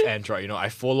like love Android, you know, I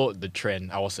followed the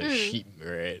trend. I was a sheep,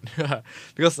 right?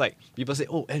 Because like people say,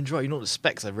 oh, Android, you know, the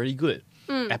specs are really good.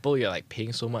 Apple, you're like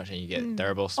paying so much and you get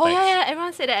terrible specs. Oh yeah,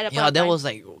 everyone said that at a point Yeah, of that time. was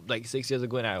like 6 years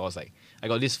ago and I was like, I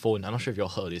got this phone. I'm not sure if you all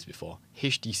heard of this before.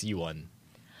 HTC One.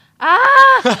 Okay.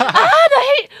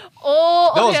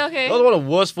 That was one of the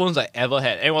worst phones I ever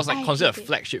had. And it was like I considered a hate it.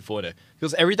 flagship phone.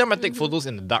 Because every time I take photos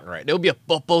in the dark, right, there will be a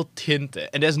purple tint.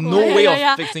 And there's no way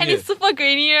of fixing and it. it's super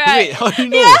grainy, right? Wait, how do you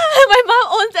know? Yeah, my mom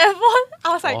owns that phone.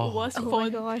 I was like, Oh. worst Oh phone. my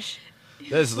gosh.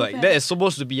 That's like that is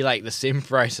supposed to be like the same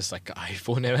price as like an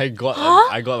iPhone, and I got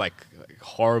like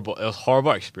horrible. It was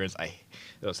horrible experience. I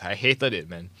hated it,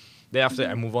 man. Then after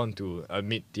I moved on to a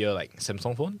mid tier like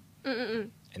Samsung phone, and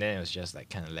then it was just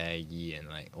like kind of laggy and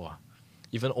like wow,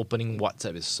 even opening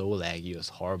WhatsApp is so laggy. It was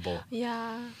horrible.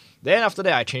 Yeah. Then after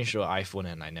that, I changed to an iPhone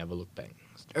and I never looked back.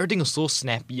 Everything was so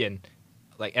snappy and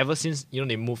like ever since you know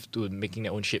they moved to making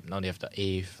their own chip. Now they have the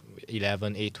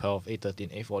A11, A12,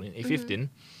 A13, A14, A15.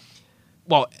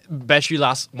 Well, battery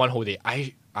lasts one whole day.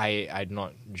 I do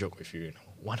not joke with you,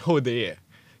 one whole day.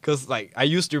 Because like I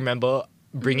used to remember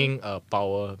bringing a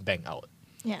power bank out.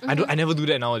 Yeah. I never do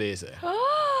that nowadays.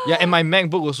 Yeah, and my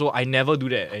MacBook also, I never do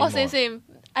that anymore. Oh, same.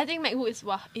 I think MacBook is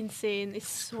insane. It's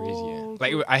so Crazy. good.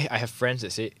 Like I have friends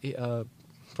that say, hey,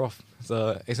 prof,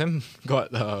 the exam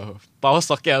got power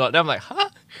socket or not? Then I'm like, huh?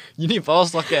 You need power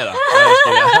socket?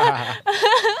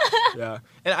 Yeah.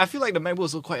 And I feel like the MacBook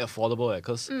was also quite affordable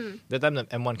because the time the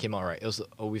M1 came out, right, it was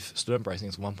with student pricing,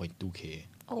 it's 1.2k.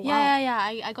 Oh, wow.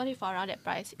 Yeah. I got it for around that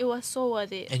price. It was so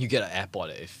worth it. And you get an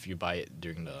AirPod if you buy it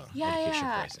during the education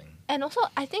pricing. And also,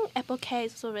 I think Apple Care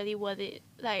is also really worth it.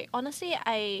 Like, honestly,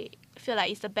 I feel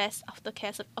like it's the best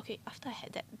aftercare. Okay, after I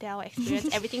had that Dell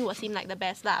experience, everything will seem like the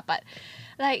best lah. But,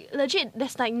 like, legit,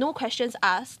 there's like no questions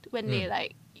asked when they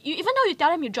like, even though you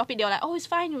tell them you drop it, they're like, oh, it's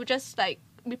fine, you just like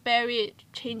repair it,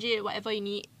 change it, whatever you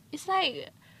need. It's like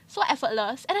so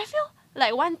effortless. And I feel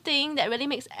like one thing that really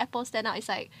makes Apple stand out is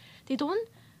like, they don't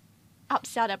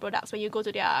upsell their products when you go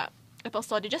to their Apple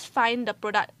Store. They just find the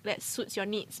product that suits your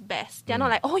needs best. They're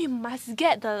not like, oh, you must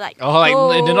get the like. Oh,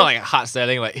 like they're not like hard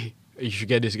selling. Like, hey, you should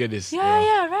get this, get this.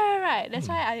 Yeah, right. That's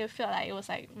why I feel like it was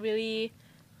like really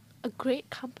a great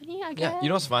company. I guess. Yeah, you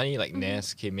know what's funny? Like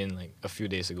Ness came in like a few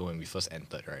days ago when we first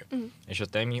entered, right? And she was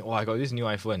telling me, oh, I got this new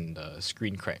iPhone and the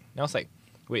screen cracked. And I was like,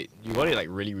 wait, you got it like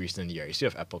really recently, right? You still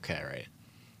have Apple Care, right?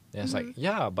 And it's like,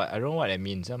 yeah, but I don't know what that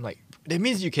means. And I'm like, that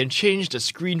means you can change the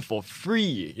screen for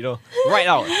free, you know, right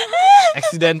out.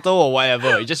 Accidental or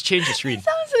whatever. You just change the screen. It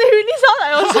really sounds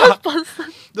like I was first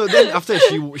person. No, then after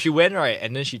she went, right,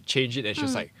 and then she changed it and she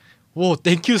was like, whoa,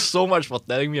 thank you so much for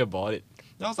telling me about it.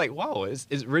 And I was like, wow, it's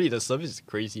really, the service is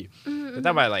crazy. The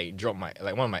time I like dropped my,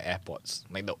 like one of my AirPods,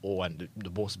 like the old one, the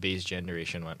most base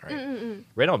generation one, right?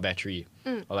 Ran out of battery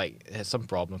or like had some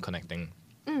problem connecting.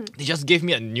 They just gave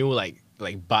me a new like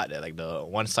bud at like the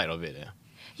one side of it.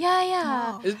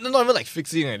 Yeah. It's not even like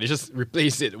fixing it. They just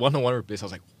replace it, one-on-one replace. I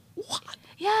was like, what?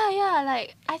 Yeah.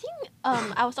 Like I think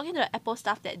I was talking to the Apple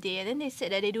staff that day, and then they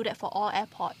said that they do that for all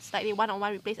AirPods. Like they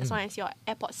one-on-one replace as long as your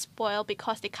AirPods spoil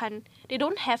because they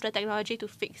don't have the technology to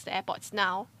fix the AirPods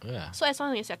now. Yeah. So as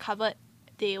long as you're covered,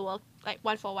 they will like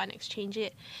 1-for-1 exchange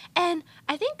it. And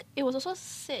I think it was also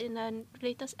said in the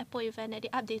latest Apple event that they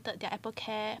updated their Apple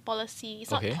Care policy. It's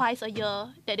not Okay. twice a year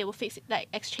that they will fix it, like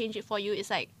exchange it for you. It's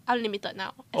like unlimited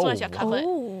now, as long as you're Oh. covered.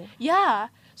 Oh. Yeah.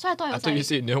 So I thought it I was thought you like,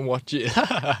 said you didn't watch it.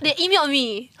 they emailed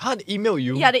me. How they email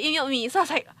you? Yeah, they emailed me. So I was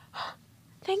like,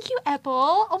 thank you,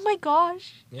 Apple. Oh my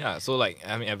gosh. Yeah, so like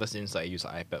I mean, ever since I use the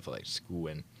iPad for like school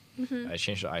and Mm-hmm. I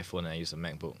changed the iPhone and I use a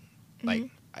MacBook, like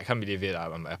I can't believe it.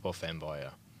 I'm an Apple fanboy.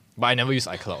 But I never use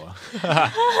iCloud.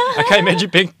 I can't imagine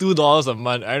paying $2 a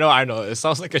month. I know. It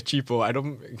sounds like a cheapo. I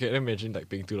can't imagine like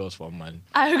paying $2 for a month.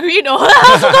 I agree, no. I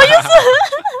also don't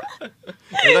use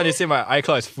Every time they say my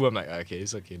iCloud is full, I'm like, okay,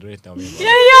 it's okay. Don't need to tell me about Yeah,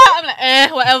 it. I'm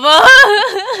like, whatever.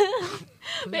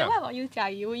 Wait, Yeah. what about you,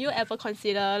 Jia Yi? Will you ever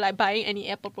consider like buying any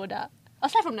Apple product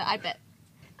aside from the iPad?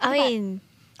 I mean,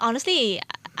 honestly,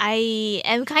 I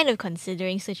am kind of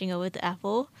considering switching over to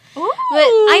Apple. Ooh. But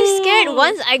I'm scared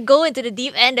once I go into the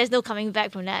deep end, there's no coming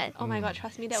back from that. Oh my god,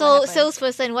 trust me, that So, will happen.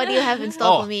 salesperson, what do you have in store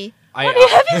Oh. for me?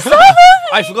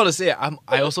 I forgot to say,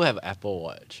 I also have an Apple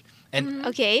Watch. And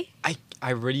Okay. I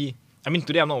really, I mean,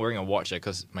 today I'm not wearing a watch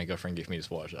because my girlfriend gave me this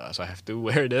watch, so I have to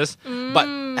wear this. But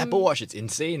Apple Watch, it's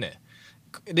insane.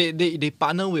 They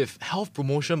partner with Health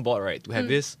Promotion Board, right, to have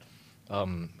this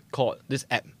this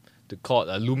app called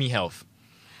Lumi Health.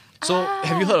 So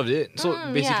have you heard of it? So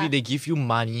basically, yeah. they give you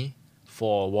money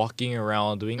for walking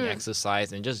around, doing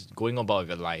exercise, and just going about with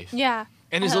your life. Yeah.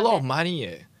 And I it's a heard lot of of it. money.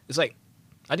 It's like,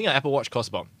 I think an Apple Watch costs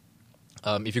about,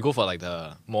 if you go for like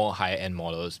the more higher end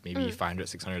models, maybe $500,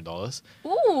 $600.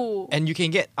 Ooh. And you can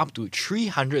get up to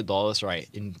 $300, right,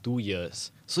 in 2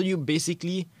 years. So you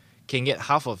basically can get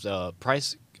half of the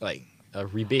price, like,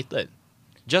 rebated.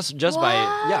 Just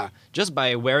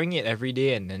by wearing it every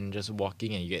day and then just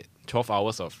walking, and you get 12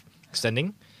 hours of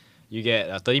standing. You get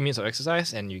 30 minutes of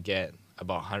exercise, and you get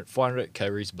about 400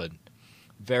 calories burned.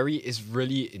 It's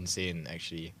really insane,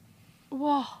 actually.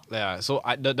 Wow. Yeah, so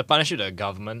the partnership with the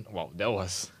government, wow,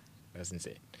 that's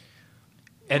insane.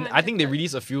 And Oh, I think they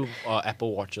released a few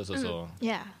Apple Watches also.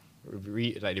 Yeah.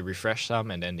 Like they refresh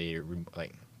some, and then they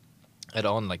add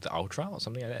on like the Ultra or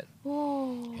something like that.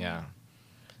 Whoa. Yeah,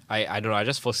 I don't know. I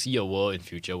just foresee a world in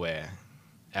future where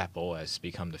Apple has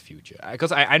become the future.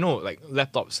 Because I know like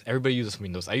laptops, everybody uses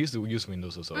Windows. I used to use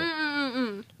Windows also.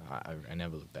 I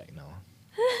never look back now.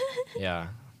 Yeah,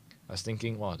 I was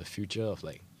thinking, wow, the future of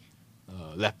like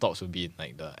laptops would be in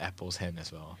like the Apple's hand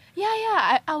as well.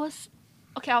 Yeah. I was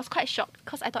quite shocked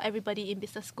because I thought everybody in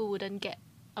business school wouldn't get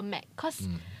a Mac. Because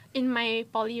in my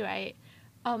poly, right,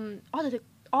 all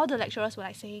the lecturers were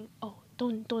like saying, oh,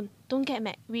 don't get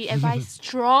Mac. We advise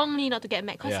strongly not to get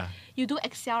Mac because Yeah. you do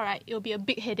Excel, right, it'll be a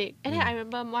big headache. And then I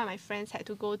remember one of my friends had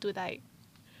to go to like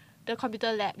the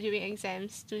computer lab during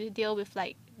exams to deal with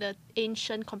like the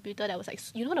ancient computer that was like,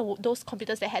 you know, those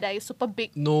computers that had like super big.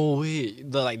 No way,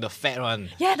 the fat one.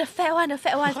 Yeah, the fat ones.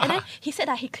 And then he said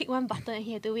that he clicked one button and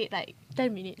he had to wait like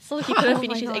 10 minutes. So he couldn't Oh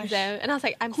finish my his gosh. exam. And I was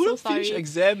like, I'm Couldn't so sorry. finish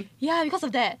exam. Yeah, because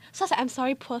of that. So I was like, I'm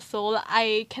sorry, poor soul.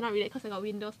 I cannot read it because I got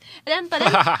Windows. But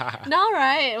then now,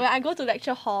 right, when I go to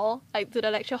lecture hall, all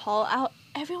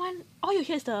you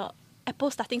hear is the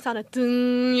Apple starting sound, like,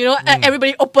 ding, you know,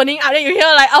 everybody opening up. Then you hear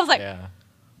like, I was like, Yeah.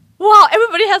 wow,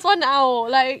 everybody has one now.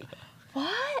 Like,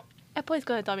 what? Apple is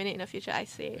going to dominate in the future, I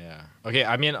say. Yeah. Okay.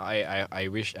 I mean, I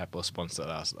wish Apple sponsored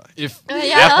us. If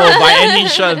Yeah. Apple by any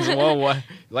chance would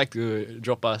like to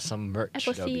drop us some merch,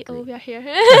 Apple that'd be CEO, great. we are here.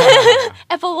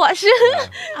 Apple Watch.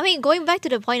 I mean, going back to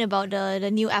the point about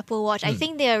the new Apple Watch, I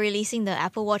think they are releasing the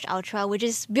Apple Watch Ultra, which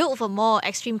is built for more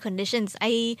extreme conditions.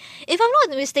 If I'm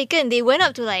not mistaken, they went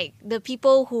up to like the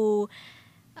people who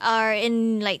are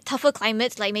in like tougher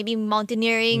climates, like maybe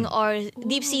mountaineering or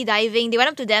deep sea diving. They went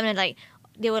up to them and like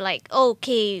they were like,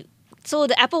 okay, so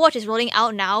the Apple Watch is rolling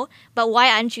out now, but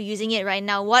why aren't you using it right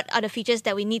now? What are the features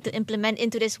that we need to implement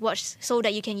into this watch so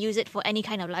that you can use it for any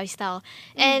kind of lifestyle?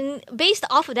 And based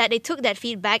off of that, they took that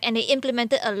feedback and they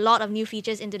implemented a lot of new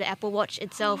features into the Apple Watch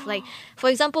itself. Like, for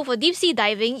example, for deep sea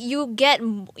diving,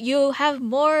 you have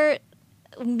more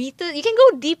meters. You can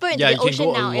go deeper into Yeah, the you can ocean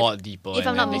go now. a lot deeper. if I'm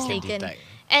and not then they can mistaken. detect.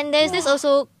 And there's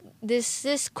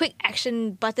this quick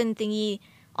action button thingy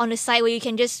on the side where you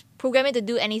can just program it to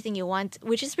do anything you want,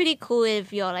 which is pretty cool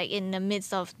if you're like in the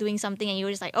midst of doing something and you're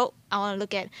just like, oh, I want to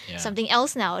look at something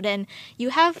else now. Then you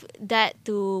have that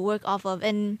to work off of.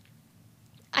 And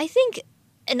I think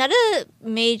another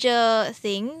major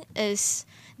thing is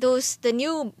the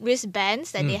new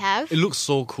wristbands that they have. It looks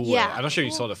so cool. Yeah. I'm not sure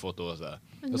you saw the photos.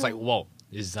 It was like, wow,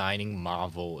 designing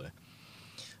marvel. I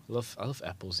love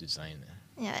Apple's design.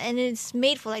 Yeah, and it's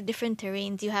made for like different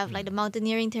terrains. You have like the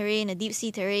mountaineering terrain, the deep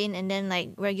sea terrain, and then like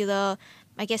regular,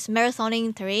 I guess,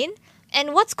 marathoning terrain.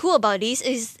 And what's cool about these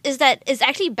is that it's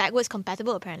actually backwards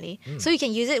compatible apparently. So you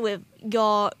can use it with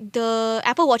the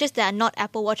Apple Watches that are not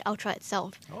Apple Watch Ultra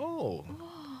itself. Oh,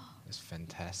 it's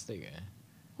fantastic. Eh?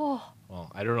 Oh, Well,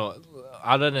 I don't know.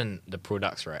 Other than the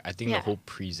products, right? I think Yeah. the whole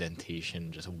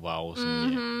presentation just wows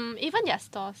me. Eh. even their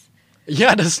stores.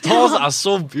 Yeah, the stores are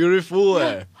so beautiful.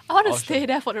 Eh. I want to Oh, stay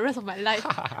there for the rest of my life.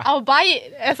 I'll buy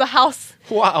it as a house.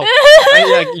 Wow.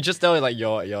 You just tell like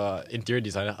your interior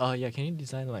designer, oh yeah, can you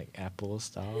design like Apple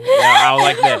style? Yeah, I would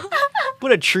like that.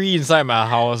 Put a tree inside my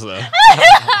house.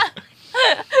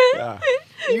 Yeah.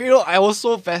 You know, I was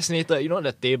so fascinated. You know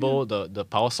the table, the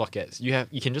power sockets.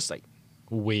 You can just like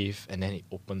wave and then it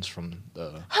opens from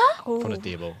the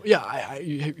table. Yeah,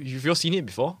 you've you seen it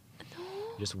before? No.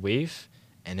 Just wave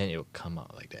and then it'll come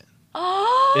out like that.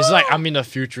 Oh, It's like I'm in a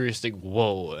futuristic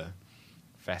world.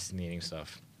 Fascinating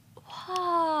stuff.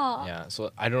 wow. Yeah,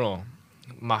 so I don't know.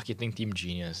 Marketing team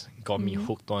genius got me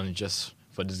hooked on just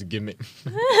for this gimmick.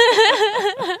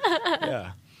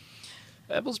 Yeah.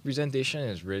 Apple's presentation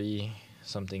is really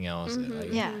something else.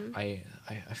 Like, Yeah. I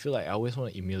feel like I always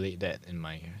want to emulate that in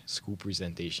my school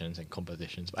presentations and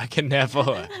competitions, but I can never.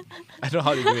 I don't know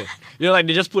how to do it. You know, like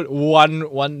they just put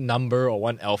one number or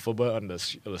one alphabet on the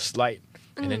slide,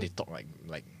 and then they talk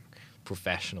like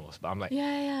professionals. But I'm like,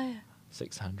 Yeah.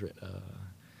 600.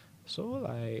 So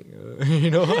like,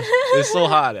 you know, it's so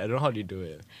hard. I don't know how they do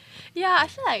it. Yeah, I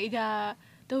feel like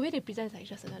the way they present is like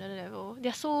just another level.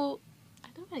 They're so, I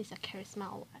don't know if it's a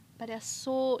charisma or what, but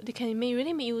they can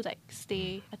really make you like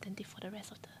stay attentive for the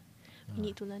rest of the. You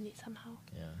need to learn it somehow.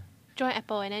 Yeah. Join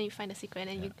Apple and then you find the secret and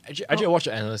then you. Actually, I watched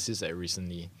an analysis that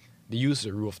recently. They use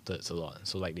the rule of thirds a lot.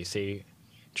 So like they say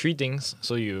 3 things,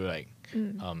 so you like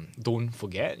don't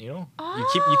forget. You know, you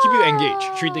keep you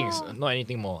engaged. 3 things, not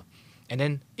anything more. And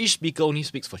then each speaker only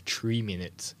speaks for 3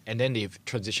 minutes, and then they've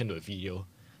transitioned to a video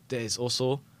that is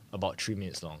also about 3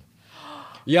 minutes long.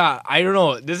 Yeah, I don't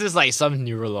know. This is like some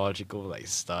neurological like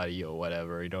study or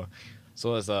whatever, you know.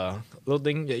 So it's a little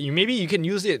thing that maybe you can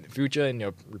use it in future in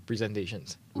your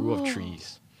presentations. Rule of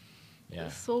threes. Yeah.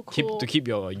 That's so cool. To keep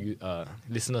your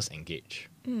listeners engaged.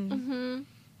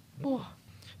 Oh,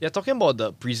 Yeah, talking about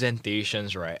the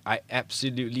presentations, right? I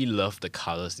absolutely love the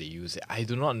colors they use. I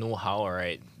do not know how,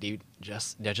 right? They're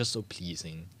just so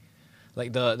pleasing.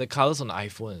 Like the colors on the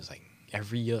iPhone is like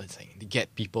every year it's like they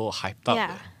get people hyped up.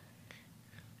 Yeah.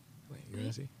 Wait, you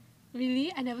wanna see?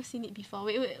 really? I never seen it before.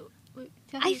 Wait.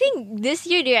 Tell I me. think this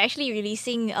year they're actually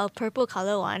releasing a purple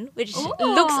color one, which Oh.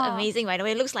 looks amazing, by the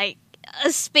way. It looks like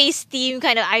a space theme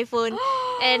kind of iPhone.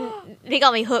 And they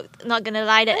got me hooked, not gonna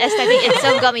lie. That aesthetic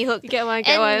itself got me hooked. Get one.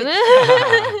 And-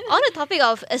 On the topic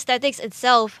of aesthetics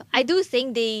itself, I do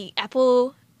think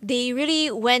Apple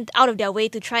really went out of their way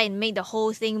to try and make the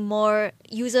whole thing more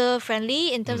user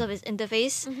friendly in terms of its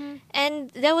interface.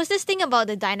 And there was this thing about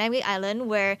the dynamic island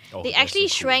where Oh, they that's actually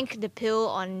so cool. shrank the pill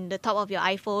on the top of your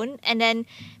iPhone, and then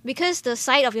because the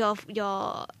side of your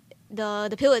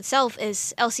the pill itself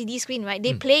is LCD screen, right?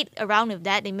 They played around with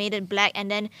that. They made it black,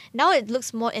 and then now it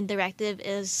looks more interactive.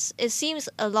 It seems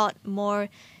a lot more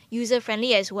user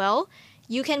friendly as well.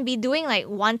 You can be doing like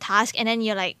one task, and then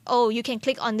you're like, oh, you can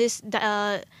click on this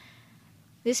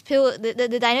pill,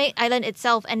 the dynamic island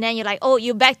itself, and then you're like, oh,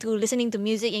 you're back to listening to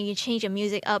music, and you change your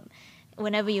music up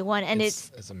whenever you want, and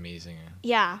it's amazing.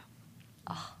 yeah.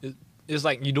 It's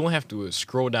like you don't have to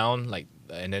scroll down like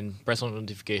and then press on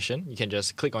notification. You can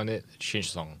just click on it,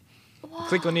 change song.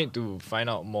 Click on it to find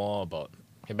out more about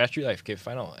your battery life. Okay,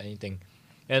 find out anything.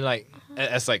 And like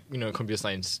as like, you know, a computer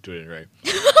science student,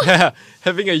 right?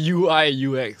 Having a UI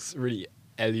UX really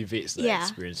elevates the Yeah.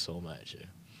 experience so much. Yeah.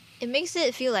 It makes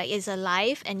it feel like it's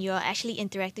alive and you're actually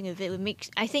interacting with it.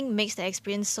 I think makes the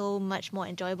experience so much more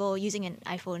enjoyable using an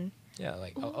iPhone. Yeah,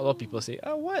 like a lot of people say,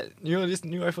 oh, what? You know, this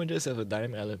new iPhone just has a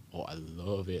dynamic island. Oh, I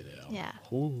love it. Yeah.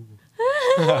 Oh.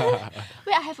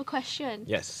 Wait, I have a question.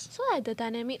 Yes. So like the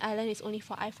dynamic island is only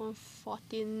for iPhone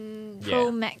 14 Yeah.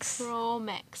 Pro Max, Pro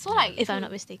Max. So like if I'm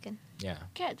not mistaken. Yeah.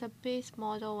 get the base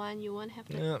model one, you won't have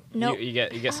the. Yeah. Nope. You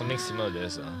get something similar to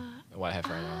this, what I have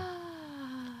right now.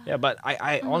 Yeah, but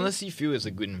I honestly feel it's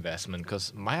a good investment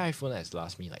because my iPhone has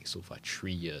lasted me like so far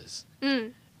 3 years.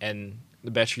 And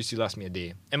the battery still lasts me a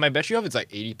day. And my battery health is like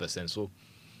 80%, so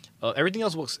everything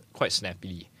else works quite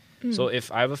snappily. So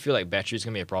if I ever feel like battery is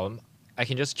going to be a problem, I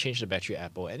can just change the battery at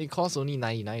Apple. And it costs only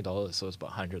 $99, so it's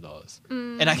about $100.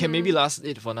 And I can maybe last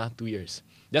it for another 2 years.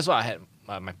 That's what I had,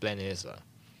 my plan is.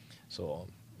 So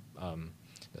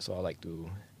that's what I like to,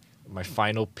 my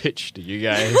final pitch to you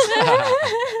guys.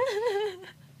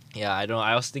 Yeah, I don't know.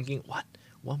 I was thinking, what?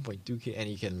 1.2K and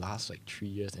it can last like 3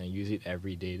 years and I use it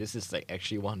every day. This is like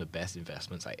actually one of the best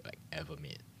investments I like ever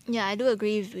made. Yeah, I do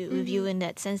agree with you in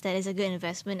that sense that it's a good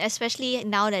investment, especially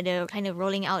now that they're kind of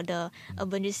rolling out the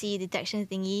emergency detection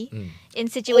thingy in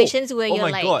situations where oh you're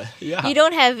my like, God, yeah. you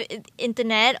don't have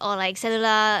internet or like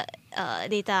cellular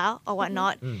data or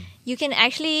whatnot. You can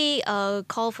actually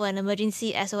call for an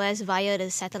emergency SOS via the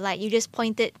satellite. You just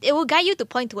point it will guide you to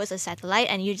point towards a satellite,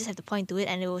 and you just have to point to it,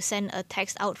 and it will send a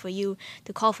text out for you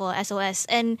to call for SOS.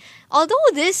 And although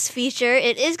this feature,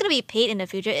 it is going to be paid in the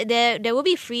future, there will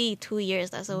be free 2 years.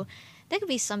 So that could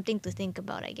be something to think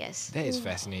about, I guess. That is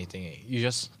fascinating. Eh? You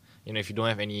just, if you don't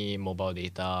have any mobile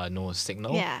data, no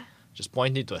signal, Yeah. just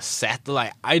point it to a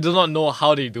satellite. I do not know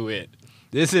how they do it.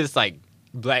 This is like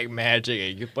black magic. Eh?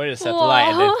 You point a satellite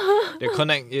and then they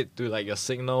connect it to like your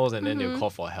signals, and then they'll call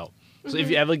for help. So if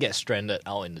you ever get stranded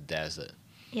out in the desert,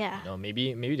 Yeah.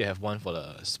 maybe they have one for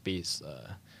the space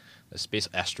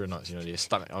astronauts. They're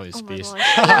stuck out in Oh my space.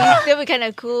 gosh. That would be kind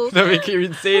of cool. That would be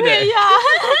insane. Eh? Yeah.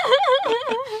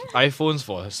 iPhones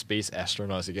for space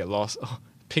astronauts, you get lost. Oh,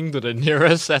 ping to the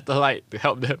nearest satellite to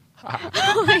help them.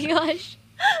 Oh my gosh.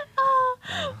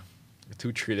 A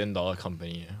 $2 trillion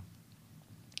company.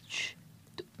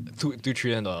 $2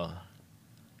 trillion. I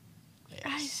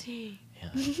Yes. see. Yeah.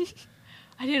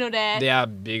 I didn't know that. They are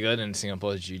bigger than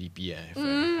Singapore's GDP. If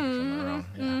I'm not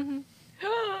wrong.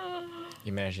 Yeah.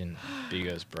 Imagine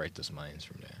biggest, brightest minds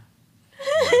from there.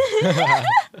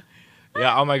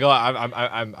 Yeah. Oh my God.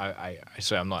 I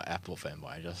swear I'm not an Apple fan, but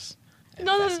I just. am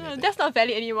No, fascinated. that's not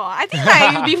valid anymore. I think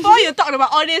like before you talked about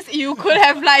all this, you could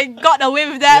have like got away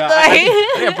with that. Yeah, Like.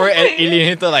 I think I probably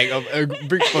alienated like a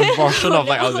big proportion of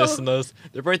like our listeners.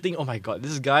 They probably think, oh my God,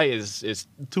 this guy is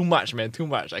too much, man, too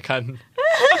much. I can't.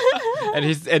 and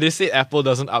they say Apple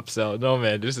doesn't upsell. No,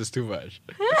 man, this is too much.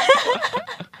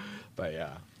 But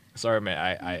yeah, sorry,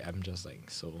 man. I'm just like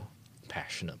so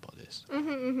passionate about this.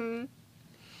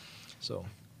 So,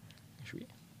 should we?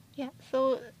 Yeah,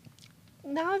 so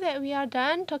now that we are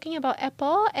done talking about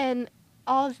Apple and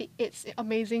all its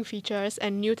amazing features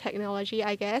and new technology,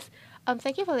 I guess,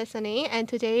 thank you for listening. And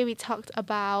today we talked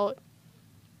about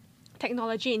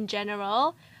technology in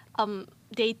general,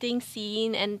 dating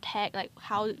scene and tech, like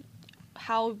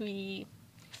how we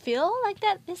feel like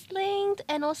that is linked,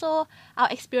 and also our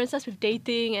experiences with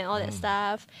dating and all that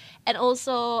stuff, and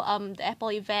also the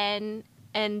Apple event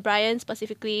and Brian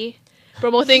specifically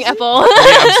promoting Apple.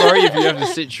 I'm sorry if you have to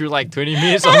sit through like 20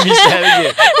 minutes of me selling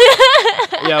it.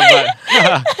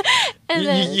 Yeah, but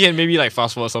you can maybe like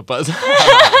fast forward some parts.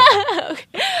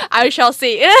 I shall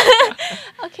see.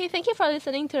 Okay, thank you for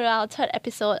listening to our third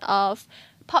episode of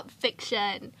Pop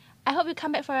Fiction. I hope you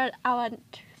come back for our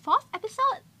fourth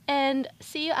episode, and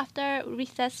see you after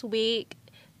recess week.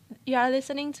 You are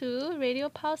listening to Radio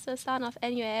Pulse, the sound of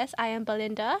NUS. I am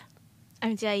Belinda.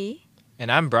 I'm Jia.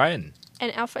 And I'm Brian.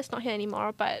 And Alfred's not here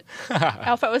anymore, but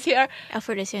Alfred was here.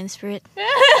 Alfred is here in spirit.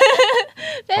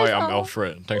 Hi, I'm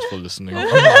Alfred. Thanks for listening.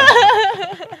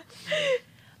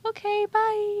 Okay,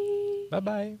 bye.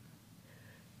 Bye-bye.